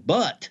season.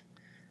 But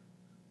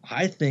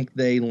I think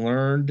they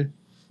learned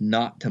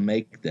not to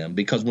make them,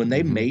 because when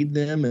they made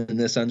them in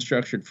this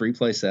unstructured free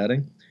play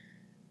setting,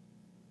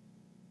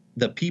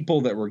 the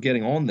people that were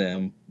getting on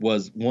them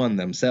was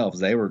themselves.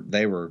 They were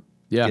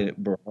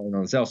on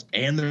themselves,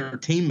 and their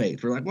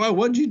teammates were like, "Whoa,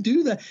 what'd you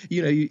do that?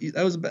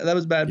 That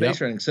was bad base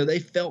running." So they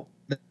felt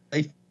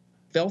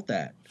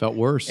that. Felt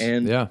worse.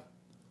 And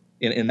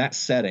in that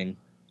setting,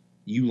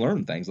 you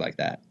learn things like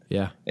that.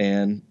 Yeah.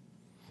 And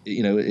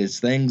it's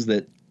things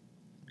that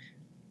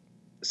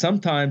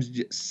sometimes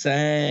just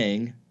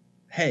saying,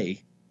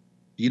 "Hey,"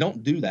 you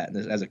don't do that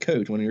as a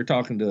coach when you're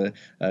talking to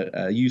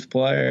a youth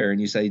player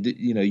and you say,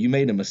 you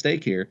made a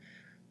mistake here.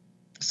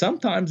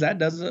 Sometimes that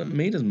doesn't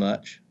mean as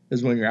much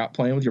as when you're out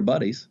playing with your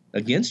buddies,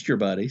 against your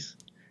buddies,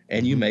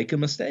 and you make a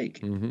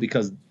mistake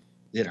because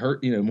it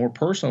hurt, more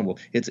personal.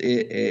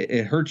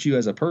 It hurts you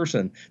as a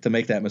person to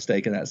make that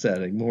mistake in that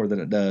setting more than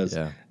it does,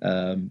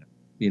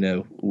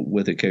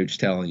 with a coach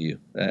telling you.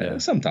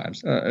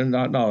 Sometimes,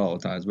 not all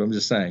the times, but I'm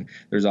just saying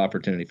there's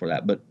opportunity for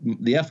that. But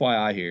the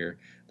FYI here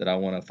that I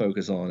want to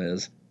focus on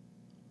is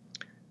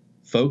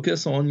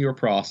focus on your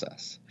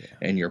process,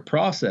 and your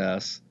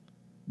process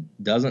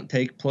doesn't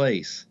take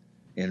place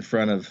in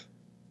front of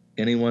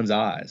anyone's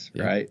eyes,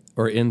 right?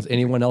 Or in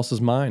anyone else's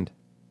mind.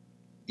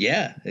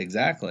 Yeah,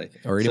 exactly.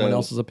 Or anyone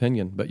else's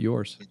opinion but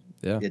yours.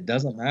 Yeah. It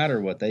doesn't matter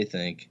what they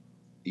think.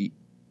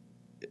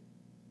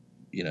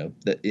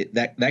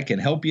 That can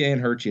help you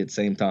and hurt you at the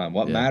same time.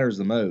 What matters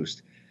the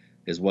most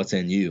is what's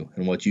in you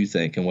and what you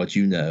think and what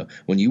you know.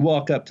 When you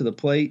walk up to the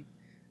plate,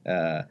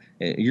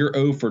 You're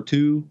 0 for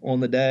 2 on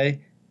the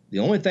day. The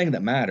only thing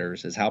that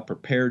matters is how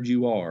prepared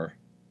you are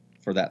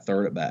for that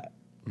third at bat.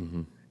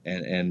 Mm-hmm.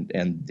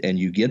 And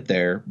you get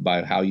there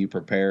by how you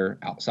prepare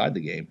outside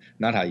the game,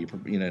 not how you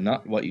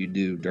not what you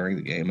do during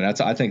the game.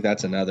 And I think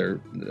that's a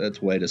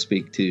way to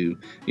speak to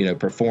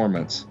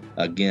performance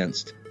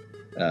against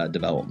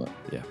development.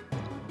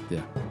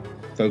 Yeah.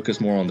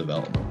 Focus more on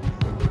development.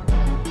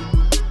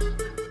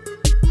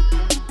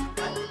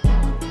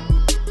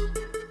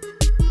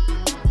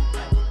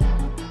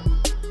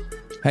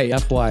 Hey,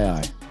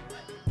 FYI,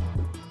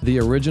 the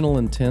original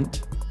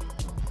intent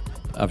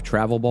of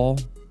travel ball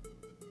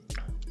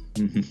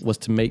was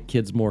to make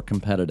kids more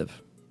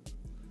competitive,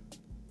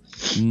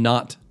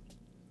 not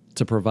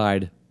to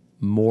provide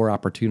more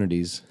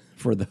opportunities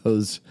for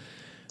those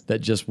that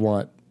just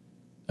want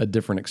a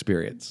different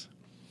experience.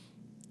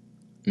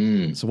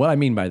 So what I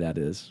mean by that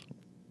is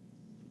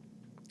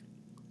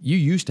you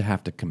used to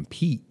have to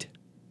compete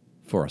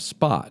for a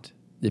spot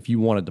if you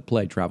wanted to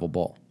play travel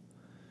ball.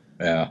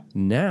 Yeah.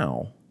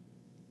 Now,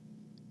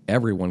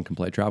 everyone can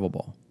play travel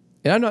ball.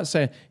 And I'm not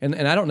saying, and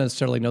I don't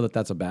necessarily know that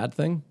that's a bad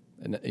thing,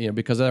 and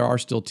because there are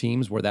still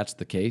teams where that's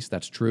the case,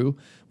 that's true.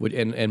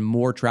 And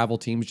more travel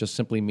teams just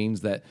simply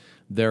means that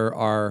there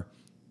are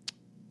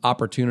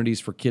opportunities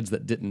for kids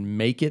that didn't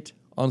make it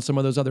on some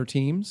of those other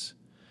teams.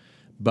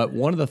 But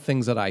one of the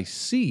things that I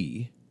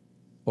see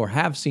or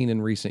have seen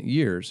in recent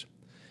years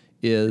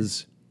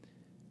is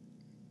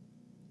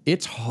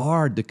it's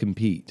hard to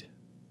compete.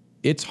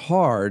 It's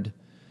hard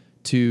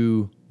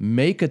to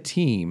make a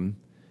team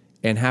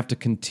and have to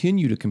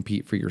continue to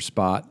compete for your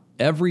spot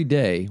every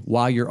day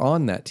while you're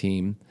on that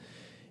team.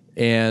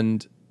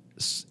 And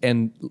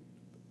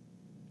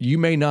you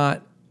may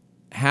not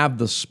have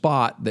the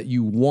spot that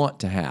you want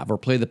to have or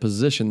play the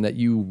position that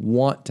you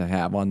want to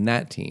have on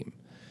that team.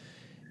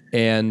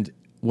 And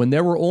when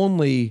there were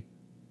only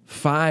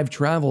 5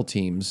 travel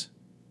teams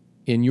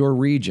in your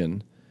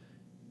region,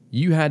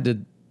 you had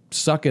to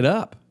suck it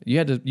up. You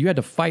had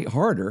to fight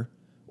harder,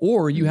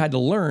 or you had to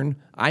learn,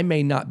 I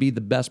may not be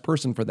the best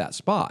person for that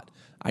spot.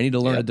 I need to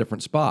learn a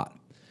different spot.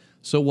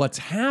 So what's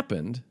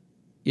happened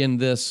in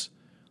this,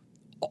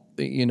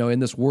 in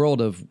this world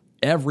of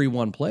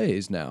everyone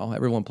plays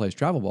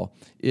travel ball,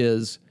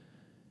 is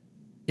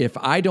if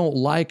I don't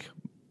like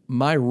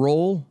my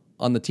role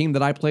on the team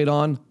that I played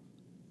on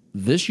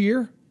this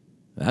year,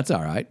 that's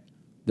all right.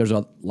 There's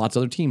lots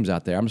of other teams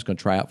out there. I'm just going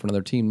to try out for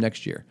another team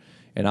next year,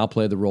 and I'll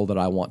play the role that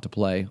I want to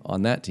play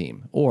on that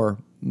team. Or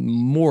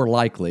more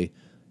likely,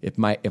 if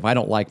I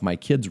don't like my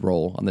kid's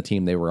role on the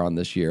team they were on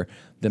this year,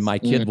 then my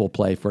kid will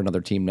play for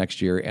another team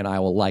next year, and I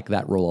will like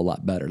that role a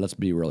lot better. Let's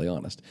be really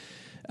honest.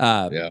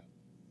 I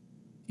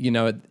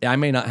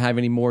may not have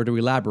any more to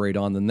elaborate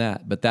on than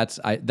that, but that's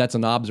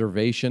an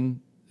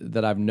observation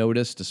that I've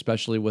noticed,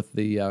 especially with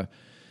the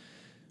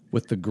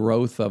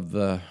growth of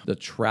the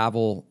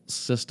travel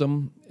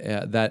system,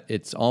 that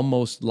it's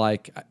almost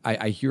like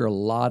I hear a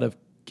lot of,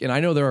 and I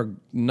know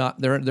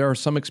there are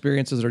some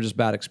experiences that are just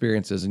bad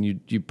experiences, and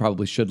you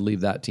probably should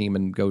leave that team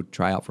and go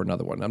try out for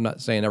another one. I'm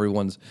not saying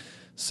everyone's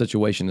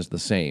situation is the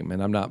same,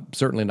 and I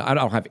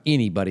don't have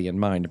anybody in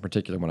mind in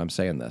particular when I'm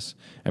saying this.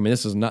 I mean,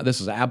 this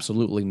is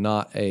absolutely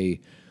not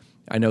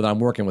I know that I'm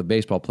working with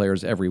baseball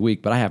players every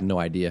week, but I have no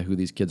idea who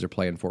these kids are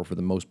playing for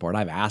the most part.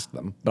 I've asked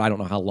them, but I don't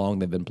know how long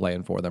they've been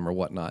playing for them or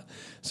whatnot.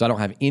 So I don't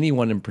have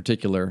anyone in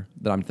particular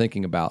that I'm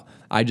thinking about.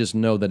 I just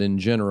know that in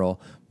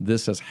general,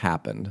 this has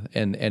happened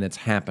and it's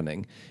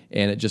happening.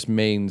 And it just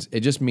means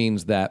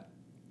that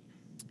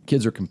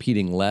kids are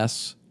competing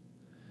less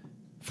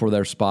for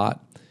their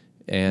spot.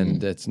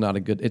 And it's just not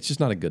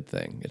a good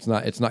thing. It's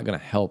not going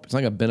to help. It's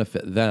not going to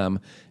benefit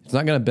them. It's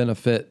not going to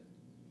benefit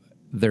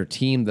their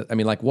team.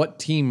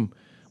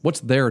 What's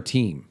their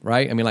team,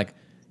 right? I mean, like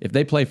if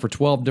they play for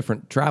 12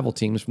 different travel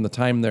teams from the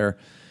time they're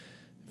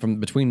from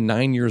between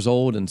 9 years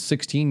old and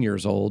 16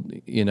 years old,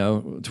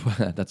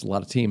 that's a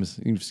lot of teams.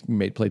 You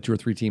may play 2 or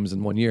 3 teams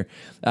in 1 year.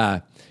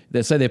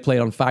 They say they played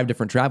on 5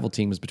 different travel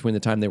teams between the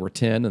time they were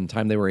 10 and the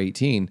time they were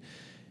 18.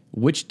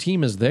 Which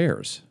team is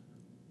theirs?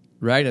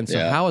 Right? And so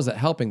how is that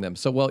helping them?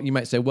 So, you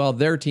might say,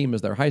 their team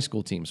is their high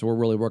school team, so we're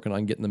really working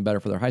on getting them better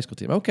for their high school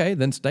team. Okay,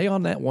 then stay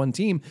on that one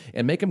team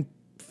and make them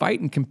fight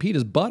and compete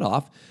his butt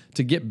off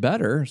to get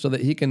better so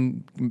that he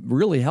can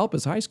really help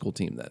his high school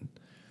team then.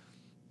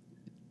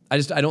 I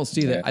don't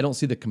see that. I don't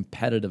see the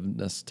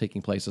competitiveness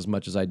taking place as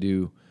much as I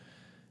do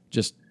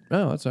just,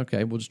 it's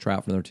okay, we'll just try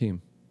out for another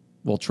team.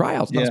 Well,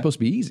 tryout's not supposed to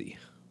be easy.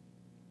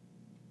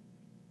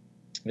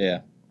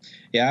 Yeah.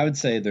 Yeah, I would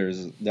say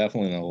there's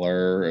definitely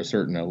a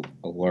certain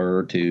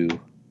allure to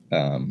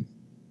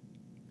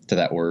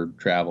that word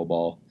travel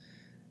ball.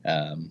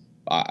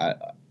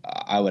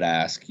 I would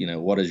ask,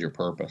 what is your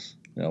purpose?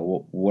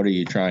 What are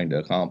you trying to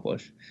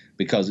accomplish?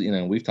 Because,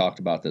 we've talked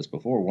about this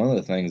before. One of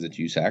the things that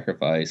you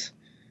sacrifice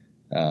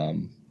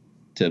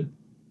to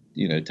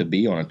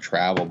be on a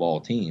travel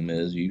ball team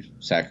is you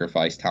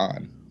sacrifice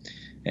time.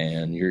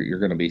 And you're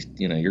going to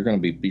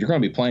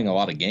be playing a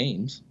lot of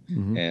games,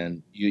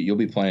 and you'll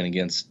be playing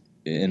against,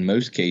 in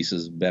most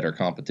cases, better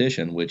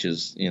competition, which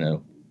is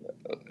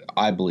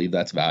I believe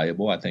that's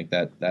valuable. I think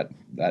that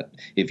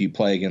if you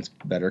play against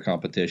better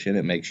competition,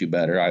 it makes you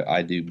better.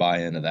 I do buy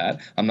into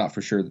that. I'm not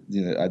for sure.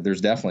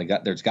 There's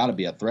got to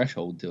be a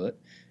threshold to it.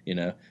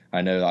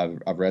 I know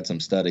I've read some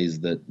studies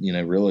that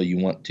really you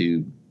want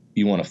to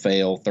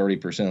fail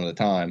 30% of the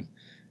time.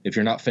 If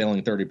you're not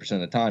failing 30% of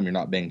the time, you're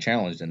not being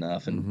challenged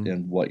enough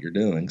in what you're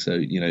doing. So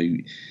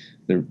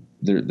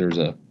there's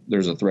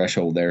a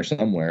threshold there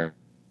somewhere,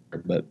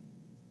 but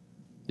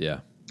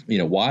yeah.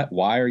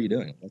 Why are you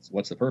doing it?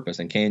 What's the purpose?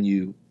 And can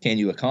you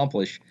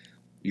accomplish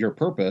your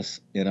purpose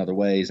in other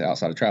ways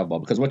outside of travel ball?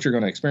 Because what you're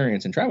going to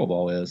experience in travel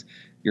ball is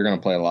you're going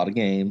to play a lot of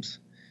games.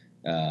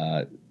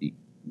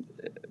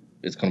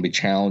 It's going to be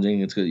challenging.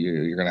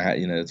 You're going to have,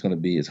 it's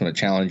going to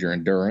challenge your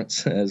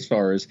endurance as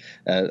far as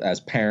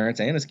parents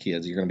and as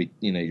kids. You're going to be,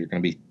 you're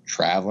going to be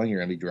traveling. You're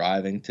going to be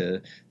driving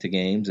to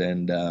games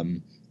and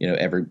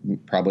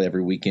probably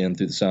every weekend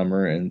through the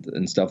summer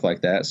and stuff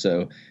like that.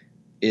 So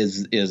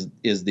is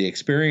the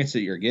experience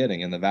that you're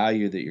getting and the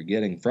value that you're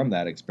getting from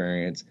that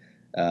experience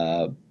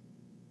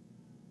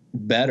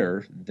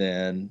better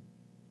than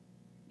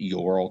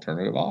your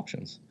alternative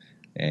options?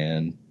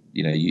 And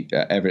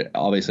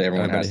obviously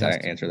everyone has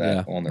to answer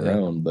that on their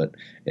own, but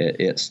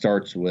it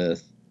starts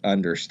with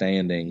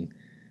understanding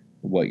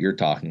what you're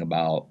talking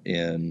about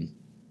in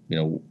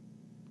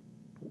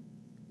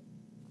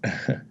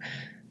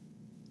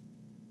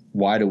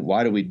why do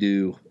we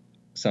do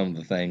some of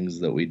the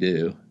things that we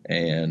do,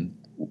 and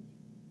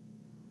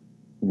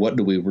what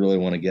do we really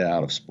want to get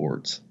out of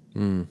sports?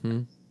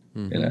 Mm-hmm.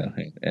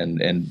 And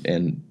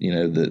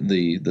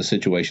the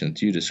situation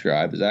that you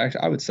described is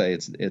actually, I would say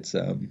it's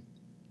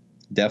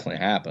definitely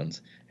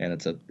happens, and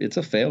it's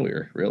a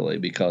failure really,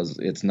 because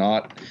it's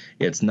not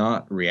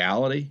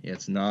reality.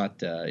 It's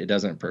not it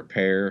doesn't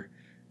prepare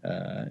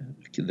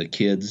the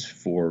kids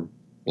for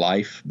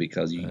life,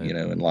 because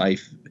in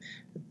life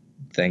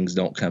things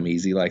don't come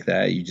easy like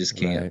that. You just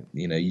can't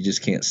you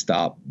just can't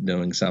stop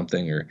doing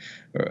something or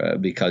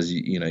because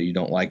you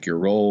don't like your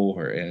role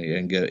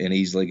and go and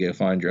easily go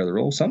find your other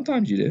role.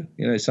 Sometimes you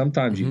do.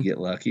 Sometimes you get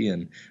lucky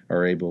and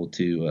are able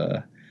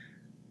to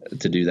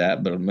do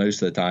that, but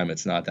most of the time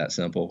it's not that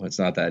simple. It's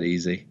not that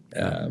easy.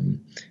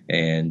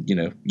 And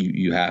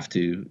you have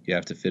to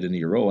fit into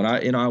your role.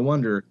 And I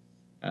wonder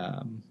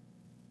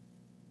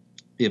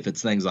if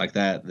it's things like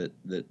that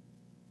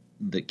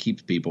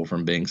keeps people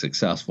from being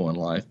successful in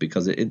life,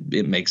 because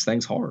it makes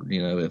things hard.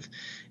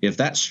 If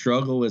that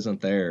struggle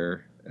isn't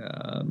there,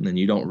 then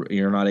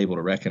you're not able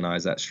to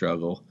recognize that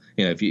struggle.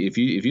 If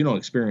you don't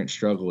experience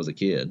struggle as a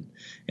kid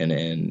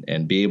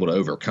and be able to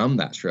overcome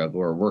that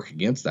struggle or work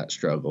against that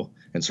struggle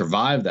and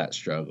survive that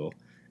struggle,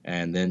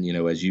 and then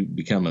as you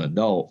become an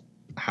adult,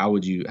 how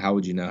would you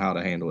know how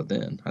to handle it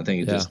then? I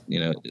think it just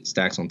it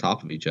stacks on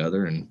top of each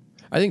other. And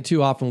I think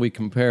too often we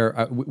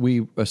compare,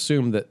 we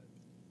assume that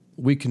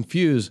we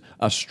confuse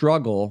a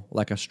struggle,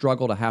 like a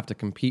struggle to have to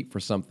compete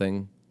for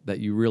something that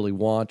you really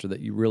want or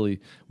that you really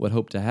would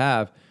hope to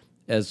have,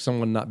 as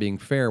someone not being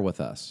fair with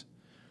us.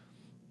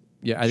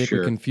 Yeah, I think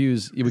we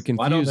confuse.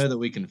 I don't know that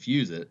we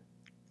confuse it.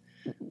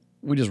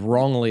 We just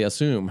wrongly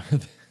assume.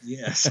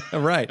 Yes.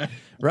 Right.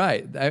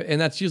 And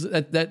that's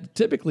usually that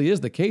typically is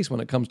the case when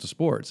it comes to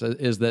sports.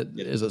 Is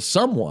that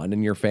someone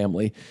in your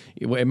family,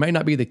 it may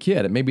not be the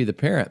kid, it may be the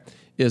parent,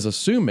 is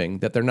assuming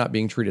that they're not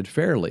being treated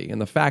fairly.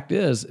 And the fact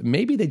is,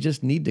 maybe they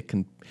just need to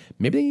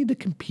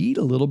compete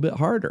a little bit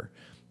harder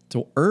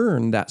to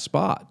earn that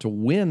spot, to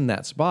win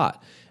that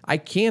spot. I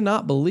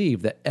cannot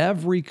believe that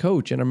every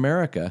coach in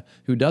America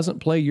who doesn't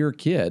play your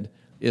kid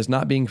is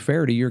not being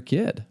fair to your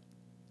kid.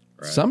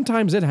 Right.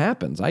 Sometimes it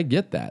happens. I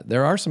get that.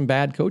 There are some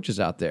bad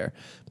coaches out there.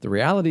 But the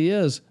reality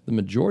is the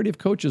majority of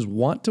coaches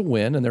want to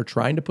win, and they're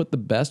trying to put the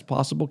best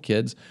possible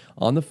kids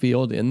on the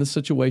field in the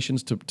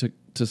situations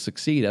to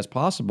succeed as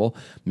possible.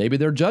 Maybe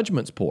their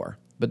judgment's poor,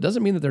 but it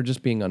doesn't mean that they're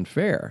just being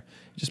unfair.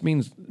 It just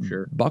means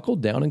buckle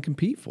down and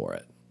compete for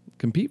it.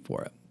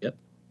 Yep.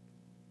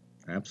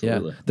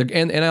 Absolutely. Yeah.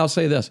 And I'll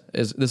say this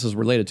is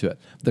related to it.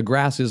 The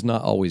grass is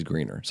not always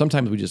greener.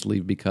 Sometimes we just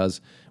leave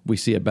because we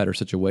see a better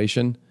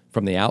situation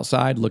from the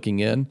outside looking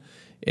in.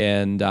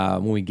 And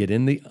when we get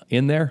in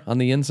there on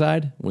the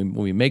inside, when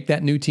we make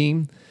that new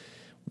team,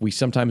 we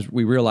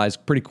realize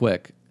pretty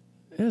quick,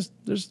 there's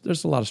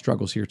a lot of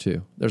struggles here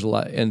too. There's a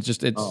lot, and it's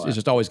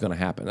just always going to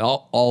happen.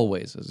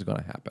 Always is going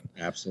to happen.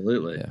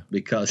 Absolutely. Yeah.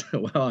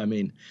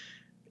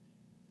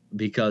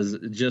 Because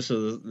just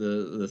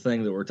the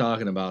thing that we're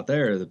talking about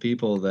there, the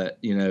people that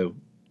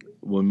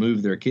will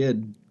move their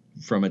kid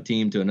from a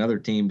team to another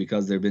team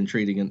because they've been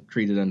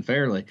treated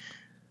unfairly,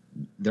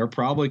 they're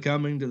probably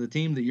coming to the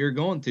team that you're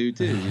going to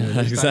too.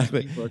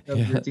 Exactly. To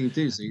your team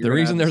too. So the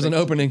reason there's an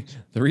opening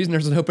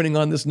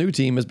on this new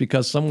team is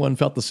because someone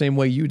felt the same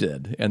way you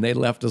did, and they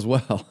left as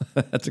well.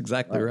 That's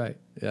exactly right.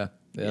 Yeah.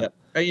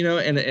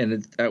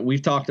 And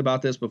we've talked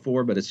about this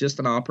before, but it's just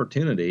an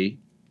opportunity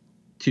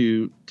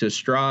to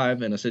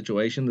strive in a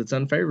situation that's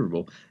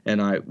unfavorable.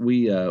 And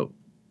we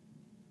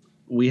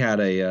had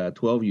a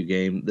 12U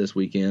game this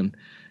weekend,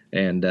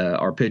 and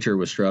our pitcher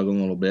was struggling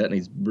a little bit, and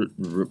he's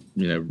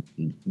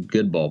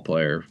good ball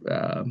player,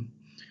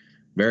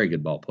 very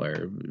good ball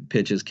player.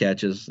 Pitches,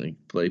 catches, he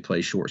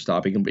plays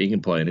shortstop. He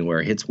can play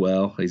anywhere. Hits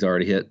well. He's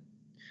already hit,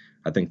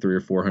 I think, 3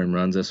 or 4 home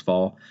runs this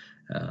fall.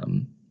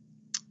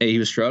 He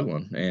was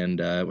struggling,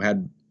 and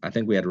I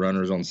think we had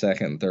runners on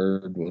second and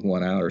third with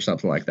 1 out or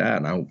something like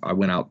that. And I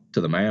went out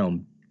to the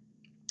mound,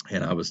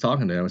 and I was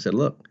talking to him. I said,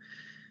 "Look,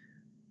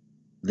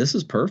 this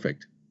is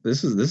perfect.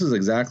 This is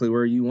exactly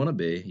where you want to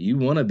be. You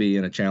want to be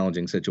in a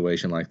challenging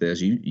situation like this.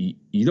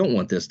 You don't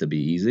want this to be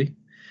easy.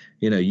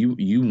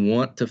 You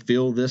want to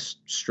feel this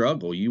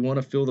struggle. You want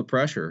to feel the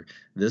pressure.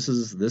 This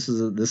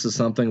is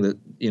something that,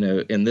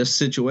 in this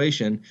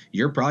situation,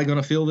 you're probably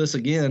going to feel this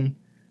again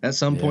at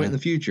some point in the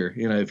future.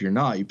 If you're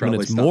not, you probably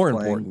when it's stop more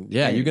playing. Important.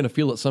 Yeah, you're going to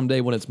feel it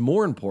someday when it's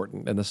more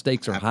important and the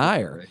stakes are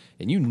higher,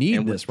 and you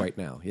need this right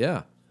now.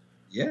 Yeah.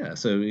 Yeah.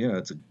 So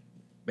it's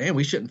man,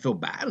 we shouldn't feel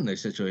bad in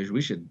those situations.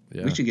 We should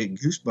get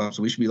goosebumps.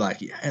 We should be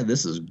like, yeah,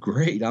 this is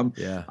great. I'm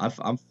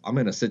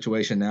in a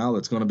situation now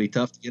that's going to be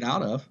tough to get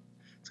out of.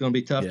 It's going to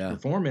be tough to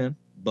perform in,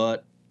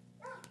 but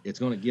it's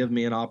going to give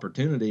me an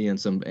opportunity and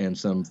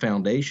some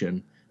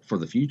foundation for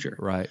the future.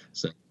 Right.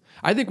 So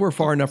I think we're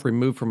far enough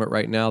removed from it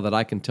right now that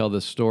I can tell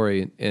this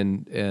story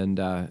and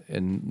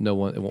no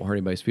one, it won't hurt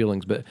anybody's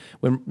feelings. But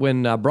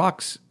when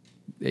Brock's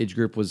age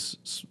group was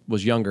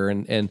younger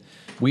and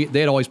they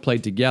had always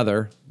played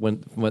together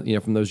when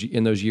from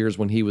those years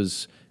when he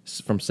was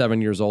from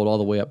 7 years old all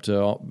the way up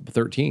to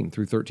 13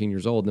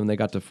 years old. And then they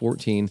got to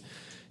 14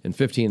 and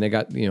 15. They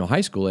got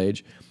high school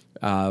age.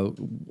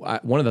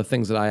 One of the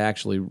things that I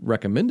actually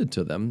recommended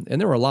to them,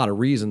 and there were a lot of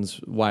reasons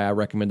why I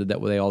recommended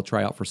that they all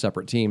try out for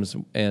separate teams,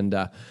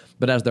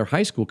 but as their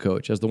high school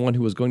coach, as the one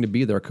who was going to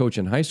be their coach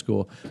in high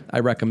school, I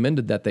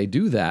recommended that they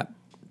do that.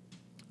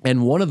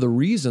 And one of the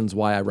reasons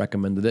why I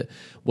recommended it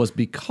was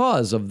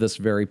because of this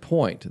very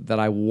point, that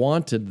I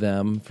wanted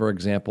them, for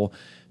example,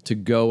 to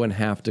go and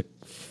have to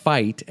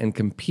fight and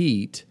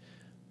compete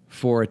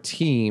for a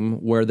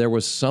team where there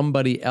was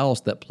somebody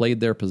else that played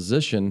their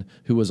position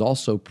who was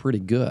also pretty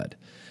good.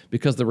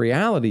 Because the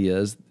reality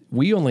is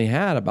we only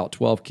had about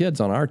 12 kids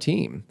on our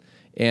team,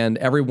 and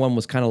everyone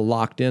was kind of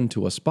locked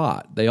into a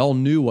spot. They all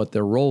knew what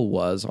their role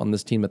was on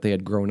this team that they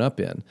had grown up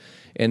in.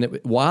 And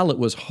while it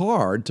was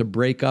hard to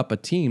break up a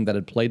team that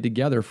had played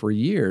together for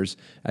years,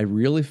 I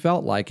really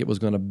felt like it was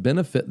going to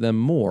benefit them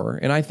more.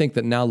 And I think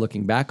that now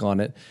looking back on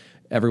it,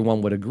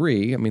 everyone would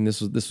agree. I mean, this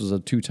was a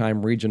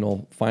 2-time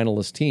regional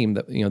finalist team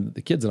that,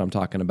 the kids that I'm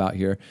talking about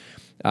here.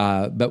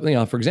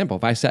 But for example,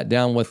 if I sat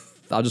down with,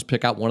 I'll just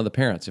pick out one of the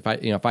parents. If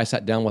I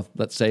sat down with,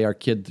 let's say, our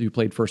kid who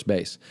played first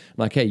base, I'm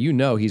like, hey,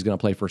 he's going to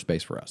play first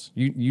base for us.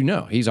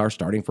 He's our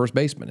starting first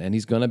baseman, and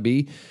he's going to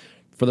be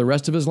for the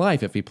rest of his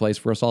life if he plays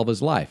for us all of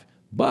his life.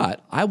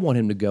 But I want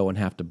him to go and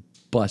have to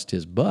bust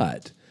his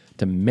butt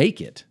to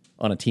make it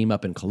on a team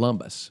up in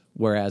Columbus.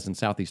 Whereas in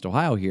Southeast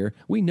Ohio here,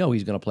 we know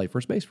he's going to play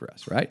first base for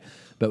us, right?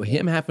 But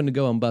him having to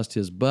go and bust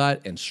his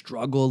butt and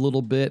struggle a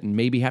little bit and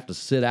maybe have to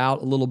sit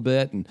out a little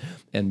bit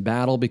and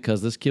battle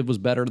because this kid was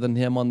better than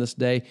him on this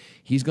day,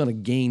 he's going to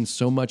gain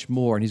so much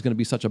more, and he's going to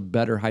be such a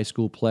better high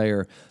school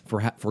player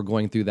for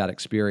going through that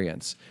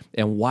experience.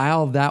 And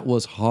while that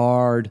was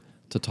hard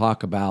to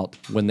talk about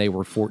when they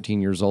were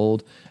 14 years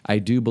old, I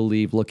do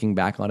believe, looking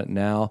back on it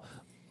now,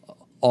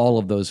 all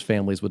of those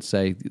families would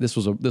say this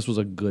was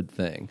a good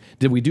thing.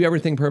 Did we do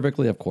everything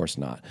perfectly? Of course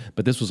not.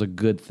 But this was a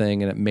good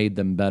thing, and it made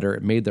them better.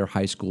 It made their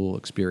high school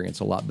experience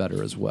a lot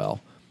better as well.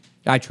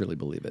 I truly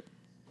believe it.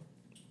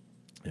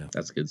 Yeah,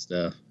 that's good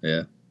stuff.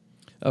 Yeah.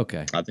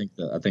 Okay. I think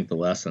the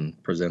lesson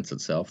presents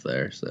itself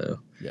there. So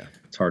yeah,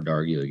 it's hard to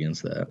argue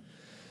against that.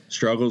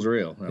 Struggle's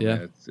real. I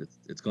mean,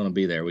 it's going to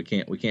be there. We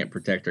can't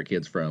protect our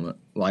kids from it.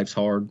 Life's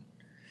hard.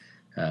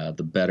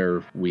 The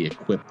better we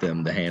equip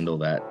them to handle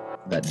that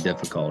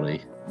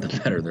difficulty, the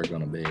better they're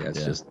going to be.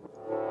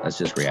 That's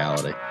just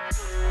reality.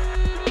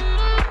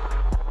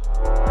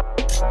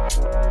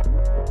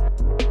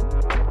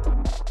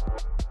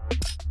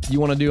 You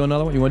want to do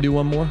another one? You want to do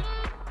one more?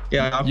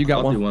 Yeah, I'll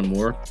do one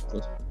more.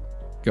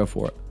 Go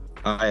for it.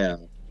 I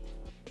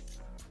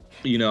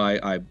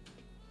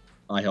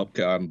help.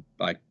 I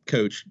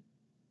coach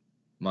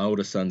my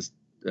oldest son's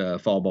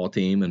fall ball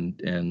team,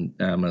 and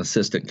I'm an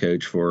assistant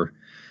coach for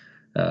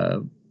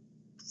the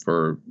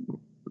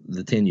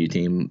 10U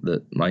team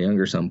that my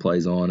younger son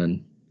plays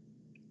on.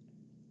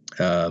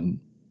 And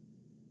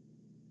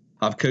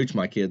I've coached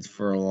my kids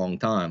for a long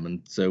time.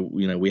 And so,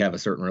 we have a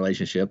certain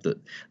relationship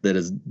that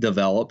has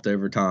developed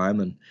over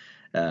time, and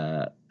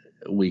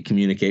we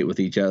communicate with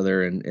each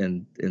other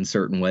in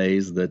certain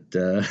ways that,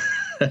 that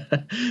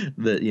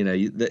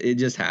it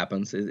just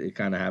happens. It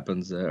kind of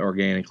happens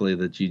organically,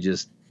 that you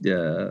just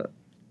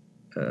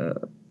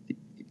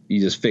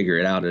figure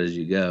it out as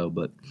you go.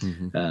 But,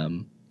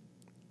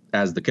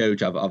 as the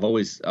coach, I've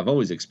always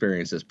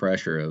experienced this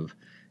pressure of,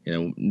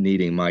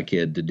 needing my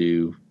kid to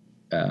do,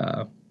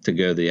 to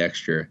go the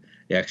extra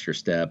extra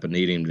step and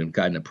needing to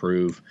kind of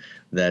prove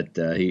that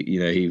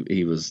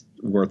he was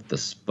worth the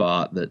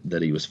spot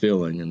that he was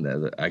filling.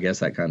 And I guess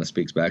that kind of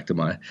speaks back to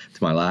my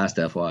last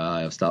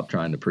FYI. I've stopped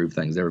trying to prove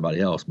things to everybody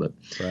else, but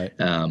right.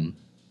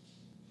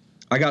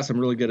 I got some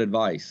really good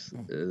advice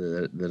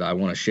that I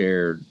want to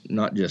share,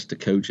 not just to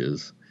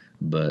coaches,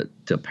 but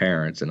to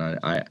parents. And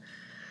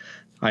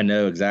I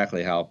know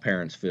exactly how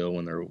parents feel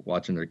when they're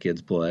watching their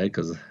kids play,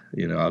 because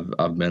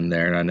I've been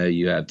there, and I know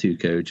you have too,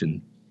 Coach.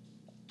 And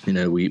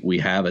we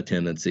have a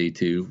tendency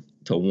to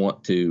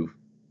want to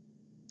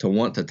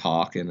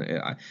talk,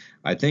 and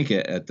I think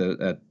at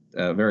a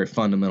very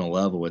fundamental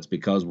level, it's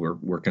because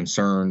we're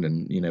concerned,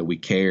 and we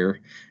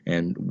care,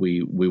 and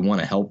we want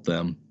to help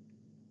them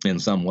in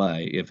some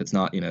way. If it's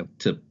not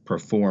to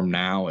perform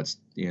now, it's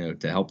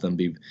to help them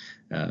be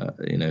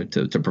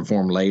to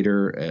perform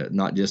later,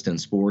 not just in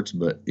sports,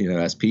 but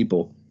as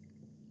people.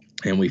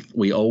 And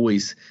we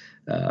always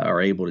are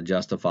able to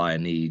justify a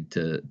need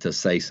to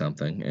say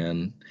something.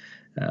 And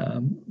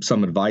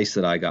some advice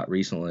that I got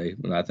recently,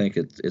 and I think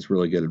it's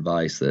really good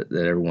advice that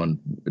everyone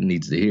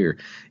needs to hear,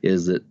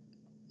 is that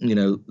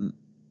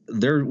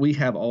we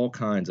have all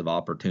kinds of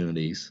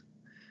opportunities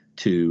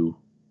to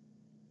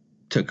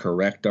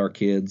correct our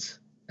kids,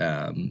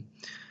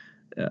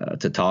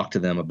 to talk to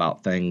them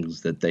about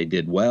things that they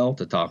did well,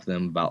 to talk to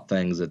them about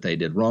things that they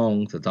did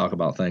wrong, to talk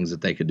about things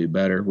that they could do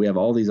better. We have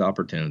all these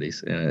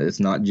opportunities, and it's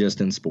not just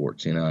in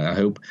sports. I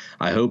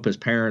hope as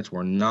parents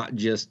we're not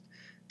just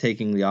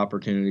taking the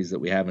opportunities that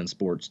we have in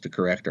sports to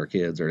correct our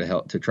kids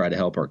or to try to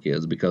help our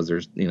kids, because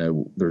there's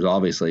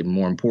obviously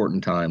more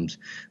important times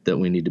that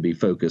we need to be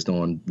focused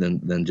on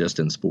than just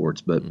in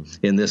sports. But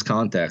in this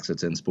context,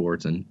 it's in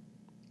sports. And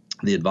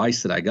the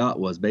advice that I got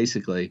was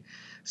basically,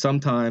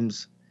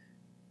 sometimes,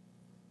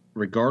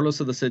 regardless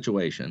of the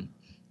situation,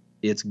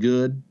 it's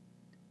good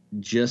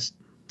just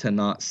to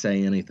not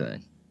say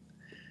anything,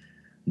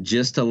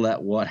 just to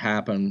let what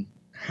happened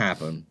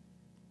happen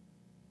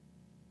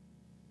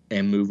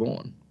and move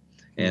on.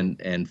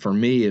 And for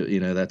me,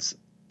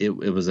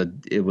 it was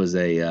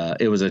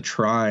a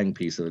trying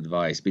piece of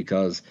advice,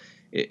 because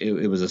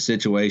it was a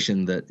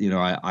situation that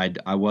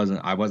I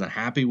wasn't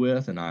happy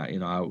with, and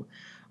I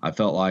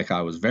felt like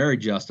I was very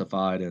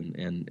justified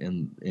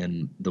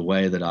in the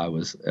way that I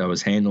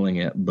was handling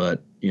it.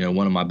 But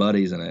one of my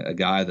buddies, and a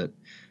guy that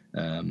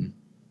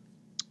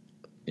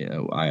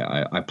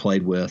I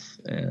played with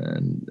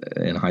and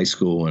in high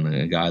school, and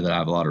a guy that I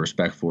have a lot of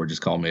respect for,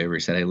 just called me over. He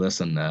said, "Hey,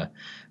 listen,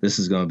 this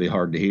is going to be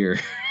hard to hear,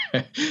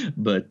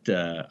 but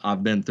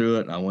I've been through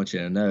it, and I want you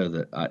to know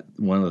that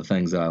one of the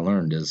things that I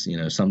learned is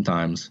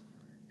sometimes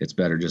it's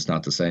better just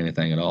not to say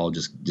anything at all.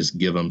 Just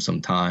give them some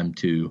time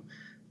to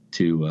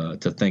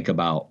think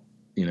about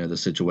the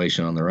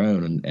situation on their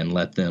own, and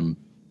let them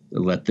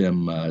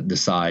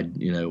decide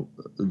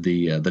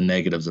the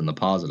negatives and the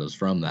positives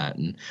from that."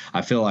 And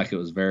I feel like it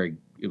was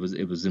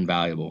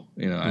invaluable,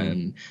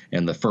 and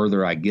the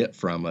further I get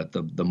from it,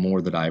 the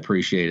more that I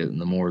appreciate it, and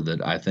the more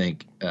that I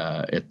think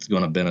it's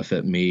going to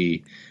benefit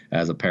me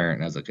as a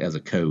parent, as a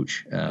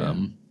coach.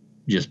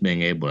 Just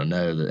being able to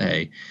know that,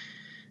 hey,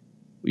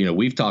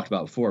 we've talked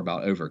about before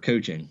about over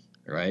coaching,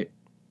 right?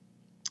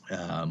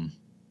 And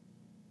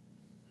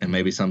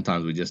maybe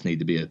sometimes we just need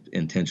to be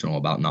intentional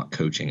about not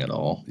coaching at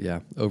all. Yeah,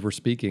 over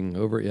speaking,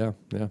 yeah.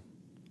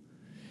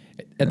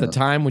 At the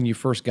time when you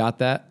first got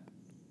that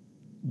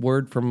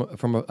word from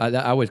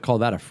I would call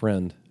that a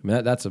friend. I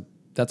mean, that's a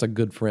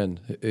good friend.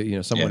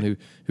 Someone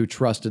who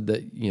trusted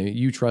that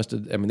you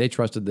trusted. I mean, they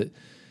trusted that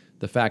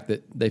the fact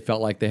that they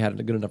felt like they had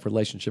a good enough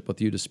relationship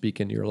with you to speak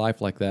into your life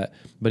like that.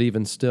 But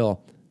even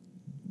still,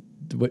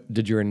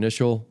 did your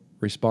initial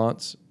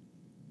response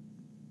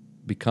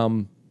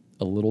become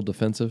a little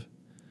defensive?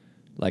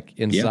 Like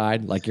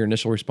inside, like your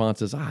initial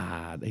response is,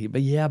 but absolutely,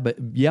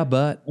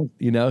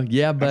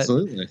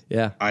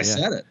 I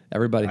said it.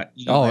 Everybody,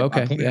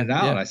 okay. I pointed it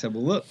out. I said,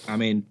 well, look, I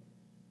mean,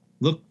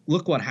 look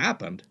what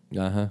happened.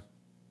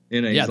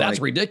 That's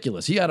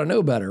ridiculous. He ought to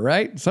know better,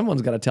 right?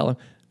 Someone's got to tell him.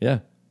 Yeah.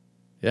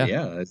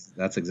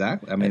 That's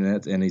exactly. I mean,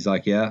 and he's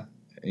like,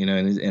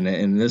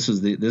 and this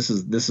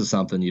is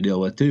something you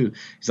deal with too.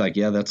 He's like,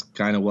 that's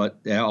kind of what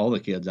all the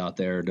kids out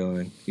there are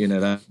doing.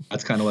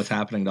 That's kind of what's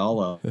happening to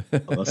all of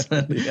us.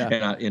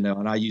 And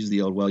I use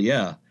the old,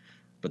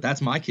 but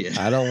that's my kid.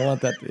 I don't want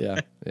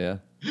that. Yeah.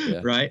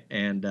 Right.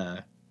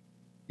 And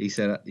he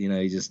said, he knew,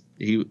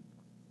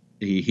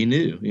 he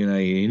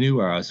knew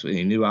where I was,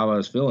 he knew how I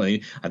was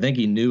feeling. I think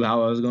he knew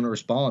how I was going to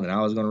respond and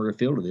how I was going to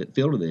feel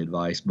to the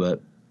advice,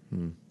 but.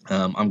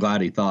 I'm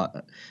glad he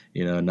thought,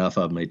 enough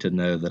of me to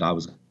know that I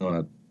was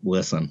going to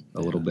listen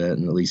a little bit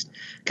and at least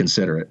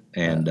consider it.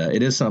 And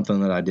it is something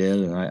that I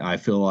did, and I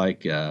feel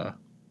like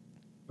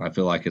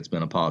it's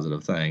been a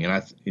positive thing.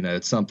 And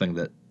it's something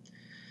that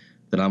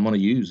I'm going to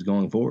use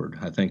going forward.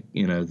 I think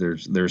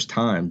there's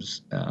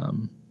times,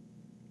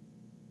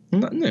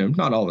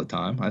 not all the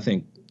time. I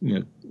think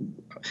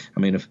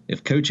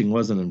if coaching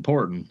wasn't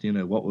important,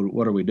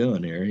 what are we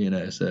doing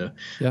here? So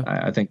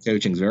I think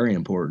coaching is very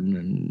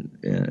important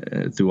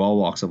and through all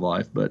walks of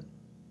life. But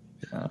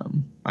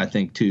I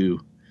think too,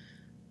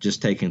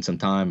 just taking some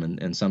time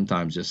and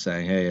sometimes just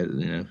saying,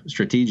 hey,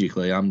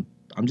 strategically, I'm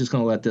just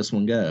going to let this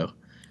one go,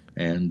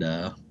 and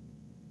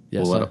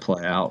we'll let it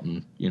play out,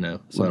 and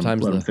let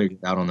them figure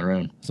it out on their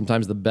own.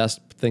 Sometimes the best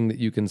thing that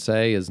you can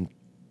say is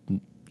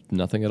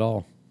nothing at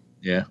all.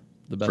 Yeah,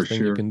 the best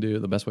thing you can do,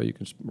 the best way you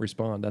can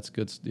respond. That's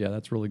good. Yeah,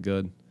 that's really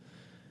good.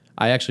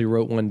 I actually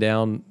wrote one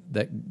down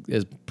that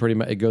is pretty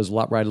much, it goes a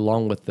lot right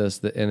along with this,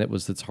 and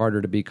it's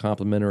harder to be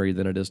complimentary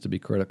than it is to be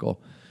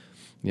critical.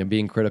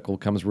 Being critical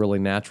comes really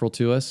natural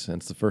to us, and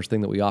it's the first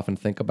thing that we often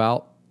think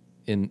about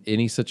in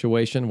any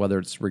situation, whether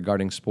it's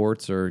regarding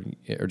sports or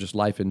just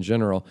life in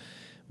general.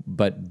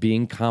 But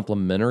being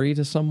complimentary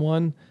to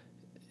someone,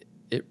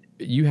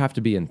 you have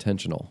to be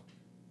intentional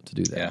to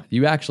do that. Yeah.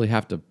 You actually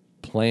have to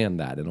plan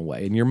that in a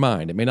way in your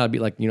mind. It may not be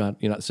like you're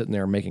not sitting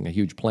there making a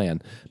huge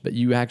plan, but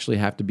you actually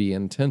have to be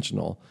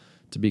intentional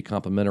to be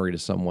complimentary to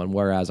someone.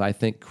 Whereas I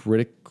think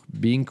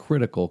being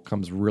critical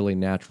comes really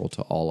natural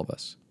to all of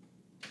us.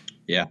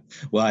 Yeah.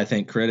 Well, I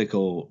think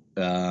critical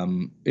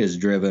is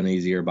driven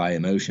easier by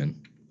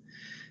emotion,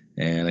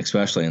 and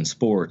especially in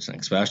sports, and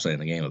especially in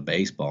the game of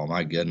baseball.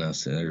 My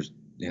goodness,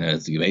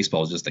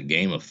 baseball is just a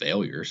game of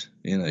failures.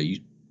 You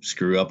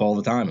screw up all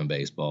the time in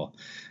baseball.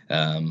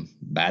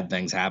 Bad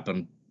things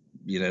happen,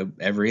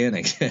 every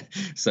inning.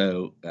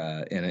 So,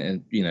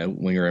 when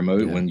you're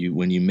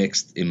when you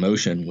mix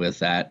emotion with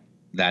that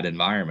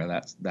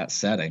environment, that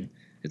setting,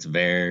 it's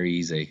very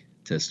easy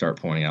to start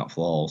pointing out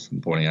flaws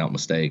and pointing out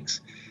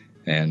mistakes.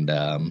 And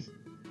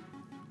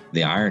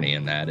the irony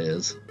in that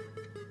is,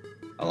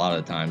 a lot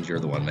of the times you're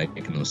the one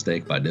making the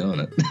mistake by doing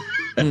it.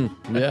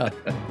 Yeah,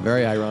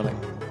 very ironic.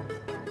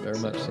 Very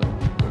much so.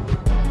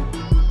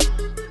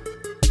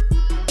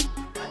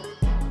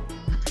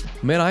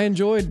 Man, I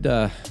enjoyed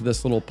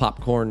this little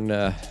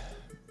popcorn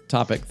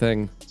topic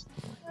thing.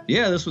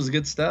 Yeah, this was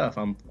good stuff.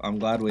 I'm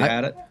glad we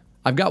had it.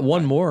 I've got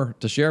one more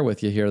to share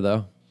with you here,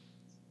 though.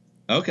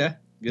 Okay,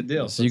 good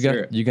deal. So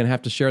you're gonna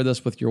have to share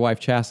this with your wife,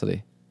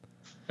 Chastity.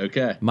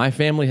 Okay. My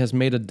family has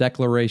made a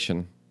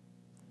declaration.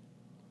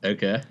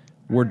 Okay.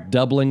 We're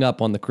doubling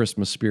up on the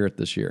Christmas spirit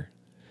this year.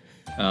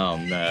 Oh,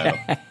 no.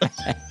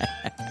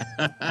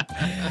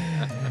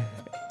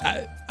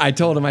 I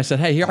told him, I said,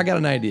 hey, here, I got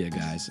an idea,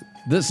 guys.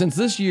 Since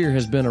this year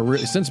has been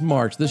since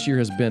March, this year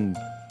has been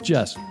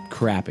just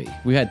crappy.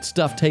 We had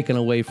stuff taken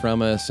away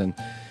from us, and,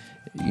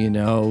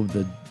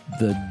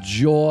 the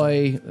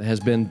joy has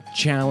been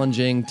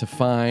challenging to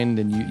find,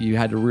 and you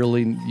had to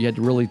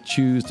really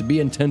choose to be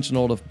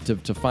intentional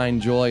to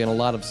find joy in a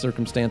lot of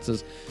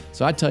circumstances.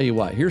 So I tell you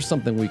what, here's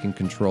something we can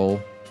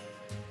control.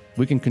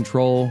 We can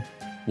control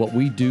what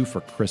we do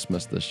for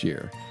Christmas this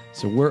year.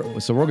 So we're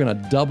going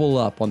to double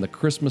up on the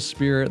Christmas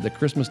spirit, the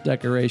Christmas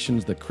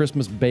decorations, the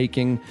Christmas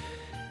baking.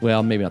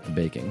 Well, maybe not the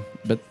baking,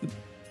 but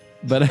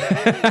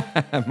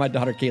my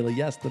daughter Kayla,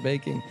 yes, the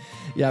baking.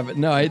 Yeah, but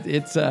no,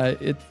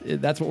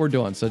 that's what we're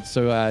doing.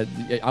 So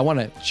I want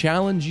to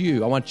challenge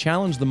you. I want to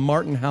challenge the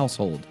Martin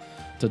household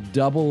to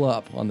double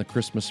up on the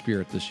Christmas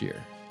spirit this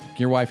year. Can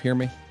your wife hear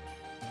me?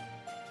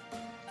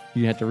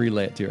 You have to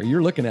relay it to her.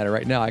 You're looking at her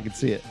right now. I can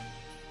see it.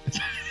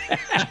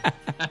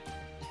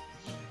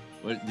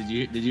 What did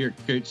you hear,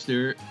 Coach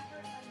Stewart?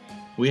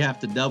 We have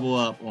to double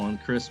up on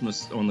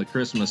the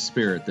Christmas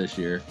spirit this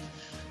year.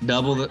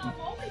 Double the.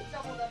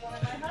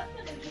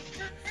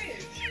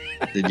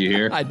 Did you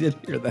hear? I did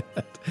hear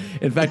that.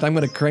 In fact, I'm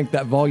going to crank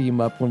that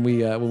volume up when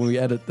we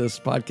edit this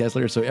podcast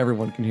later, so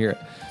everyone can hear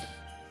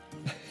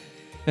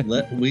it.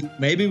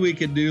 Maybe we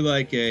could do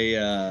like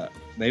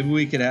maybe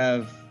we could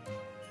have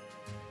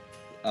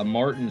a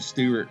Martin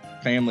Stewart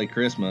family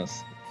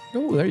Christmas.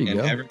 Oh, there you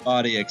go. And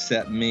everybody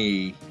except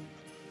me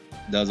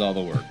does all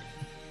the work.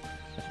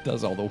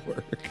 Does all the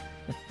work.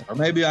 Or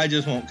maybe I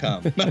just won't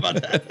come. How about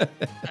that?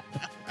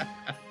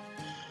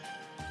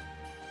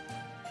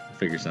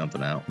 Figure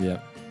something out.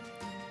 Yeah.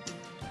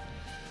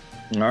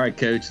 All right,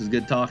 Coach. It's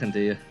good talking to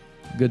you.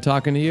 Good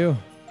talking to you.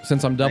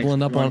 Since I'm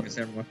doubling up on...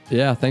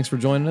 Yeah, thanks for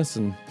joining us.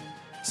 And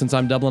since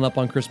I'm doubling up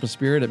on Christmas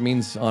spirit, it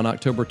means on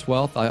October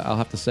 12th, I'll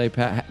have to say,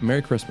 Pat,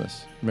 Merry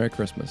Christmas. Merry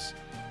Christmas.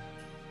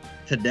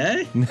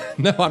 Today?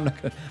 No, I'm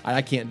not gonna,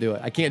 I can't do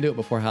it. I can't do it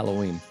before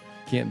Halloween.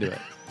 Can't do it.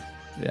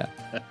 Yeah.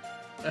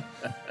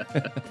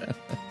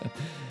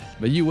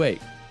 But you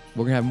wait.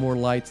 We're going to have more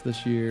lights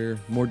this year,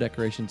 more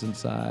decorations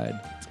inside.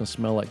 It's going to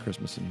smell like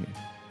Christmas in here.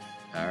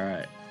 All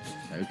right.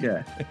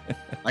 Okay.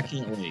 I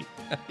can't wait.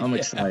 I'm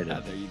excited.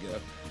 There you go.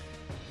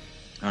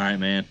 All right,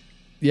 man.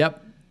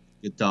 Yep.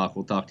 Good talk.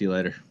 We'll talk to you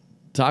later.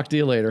 Talk to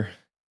you later.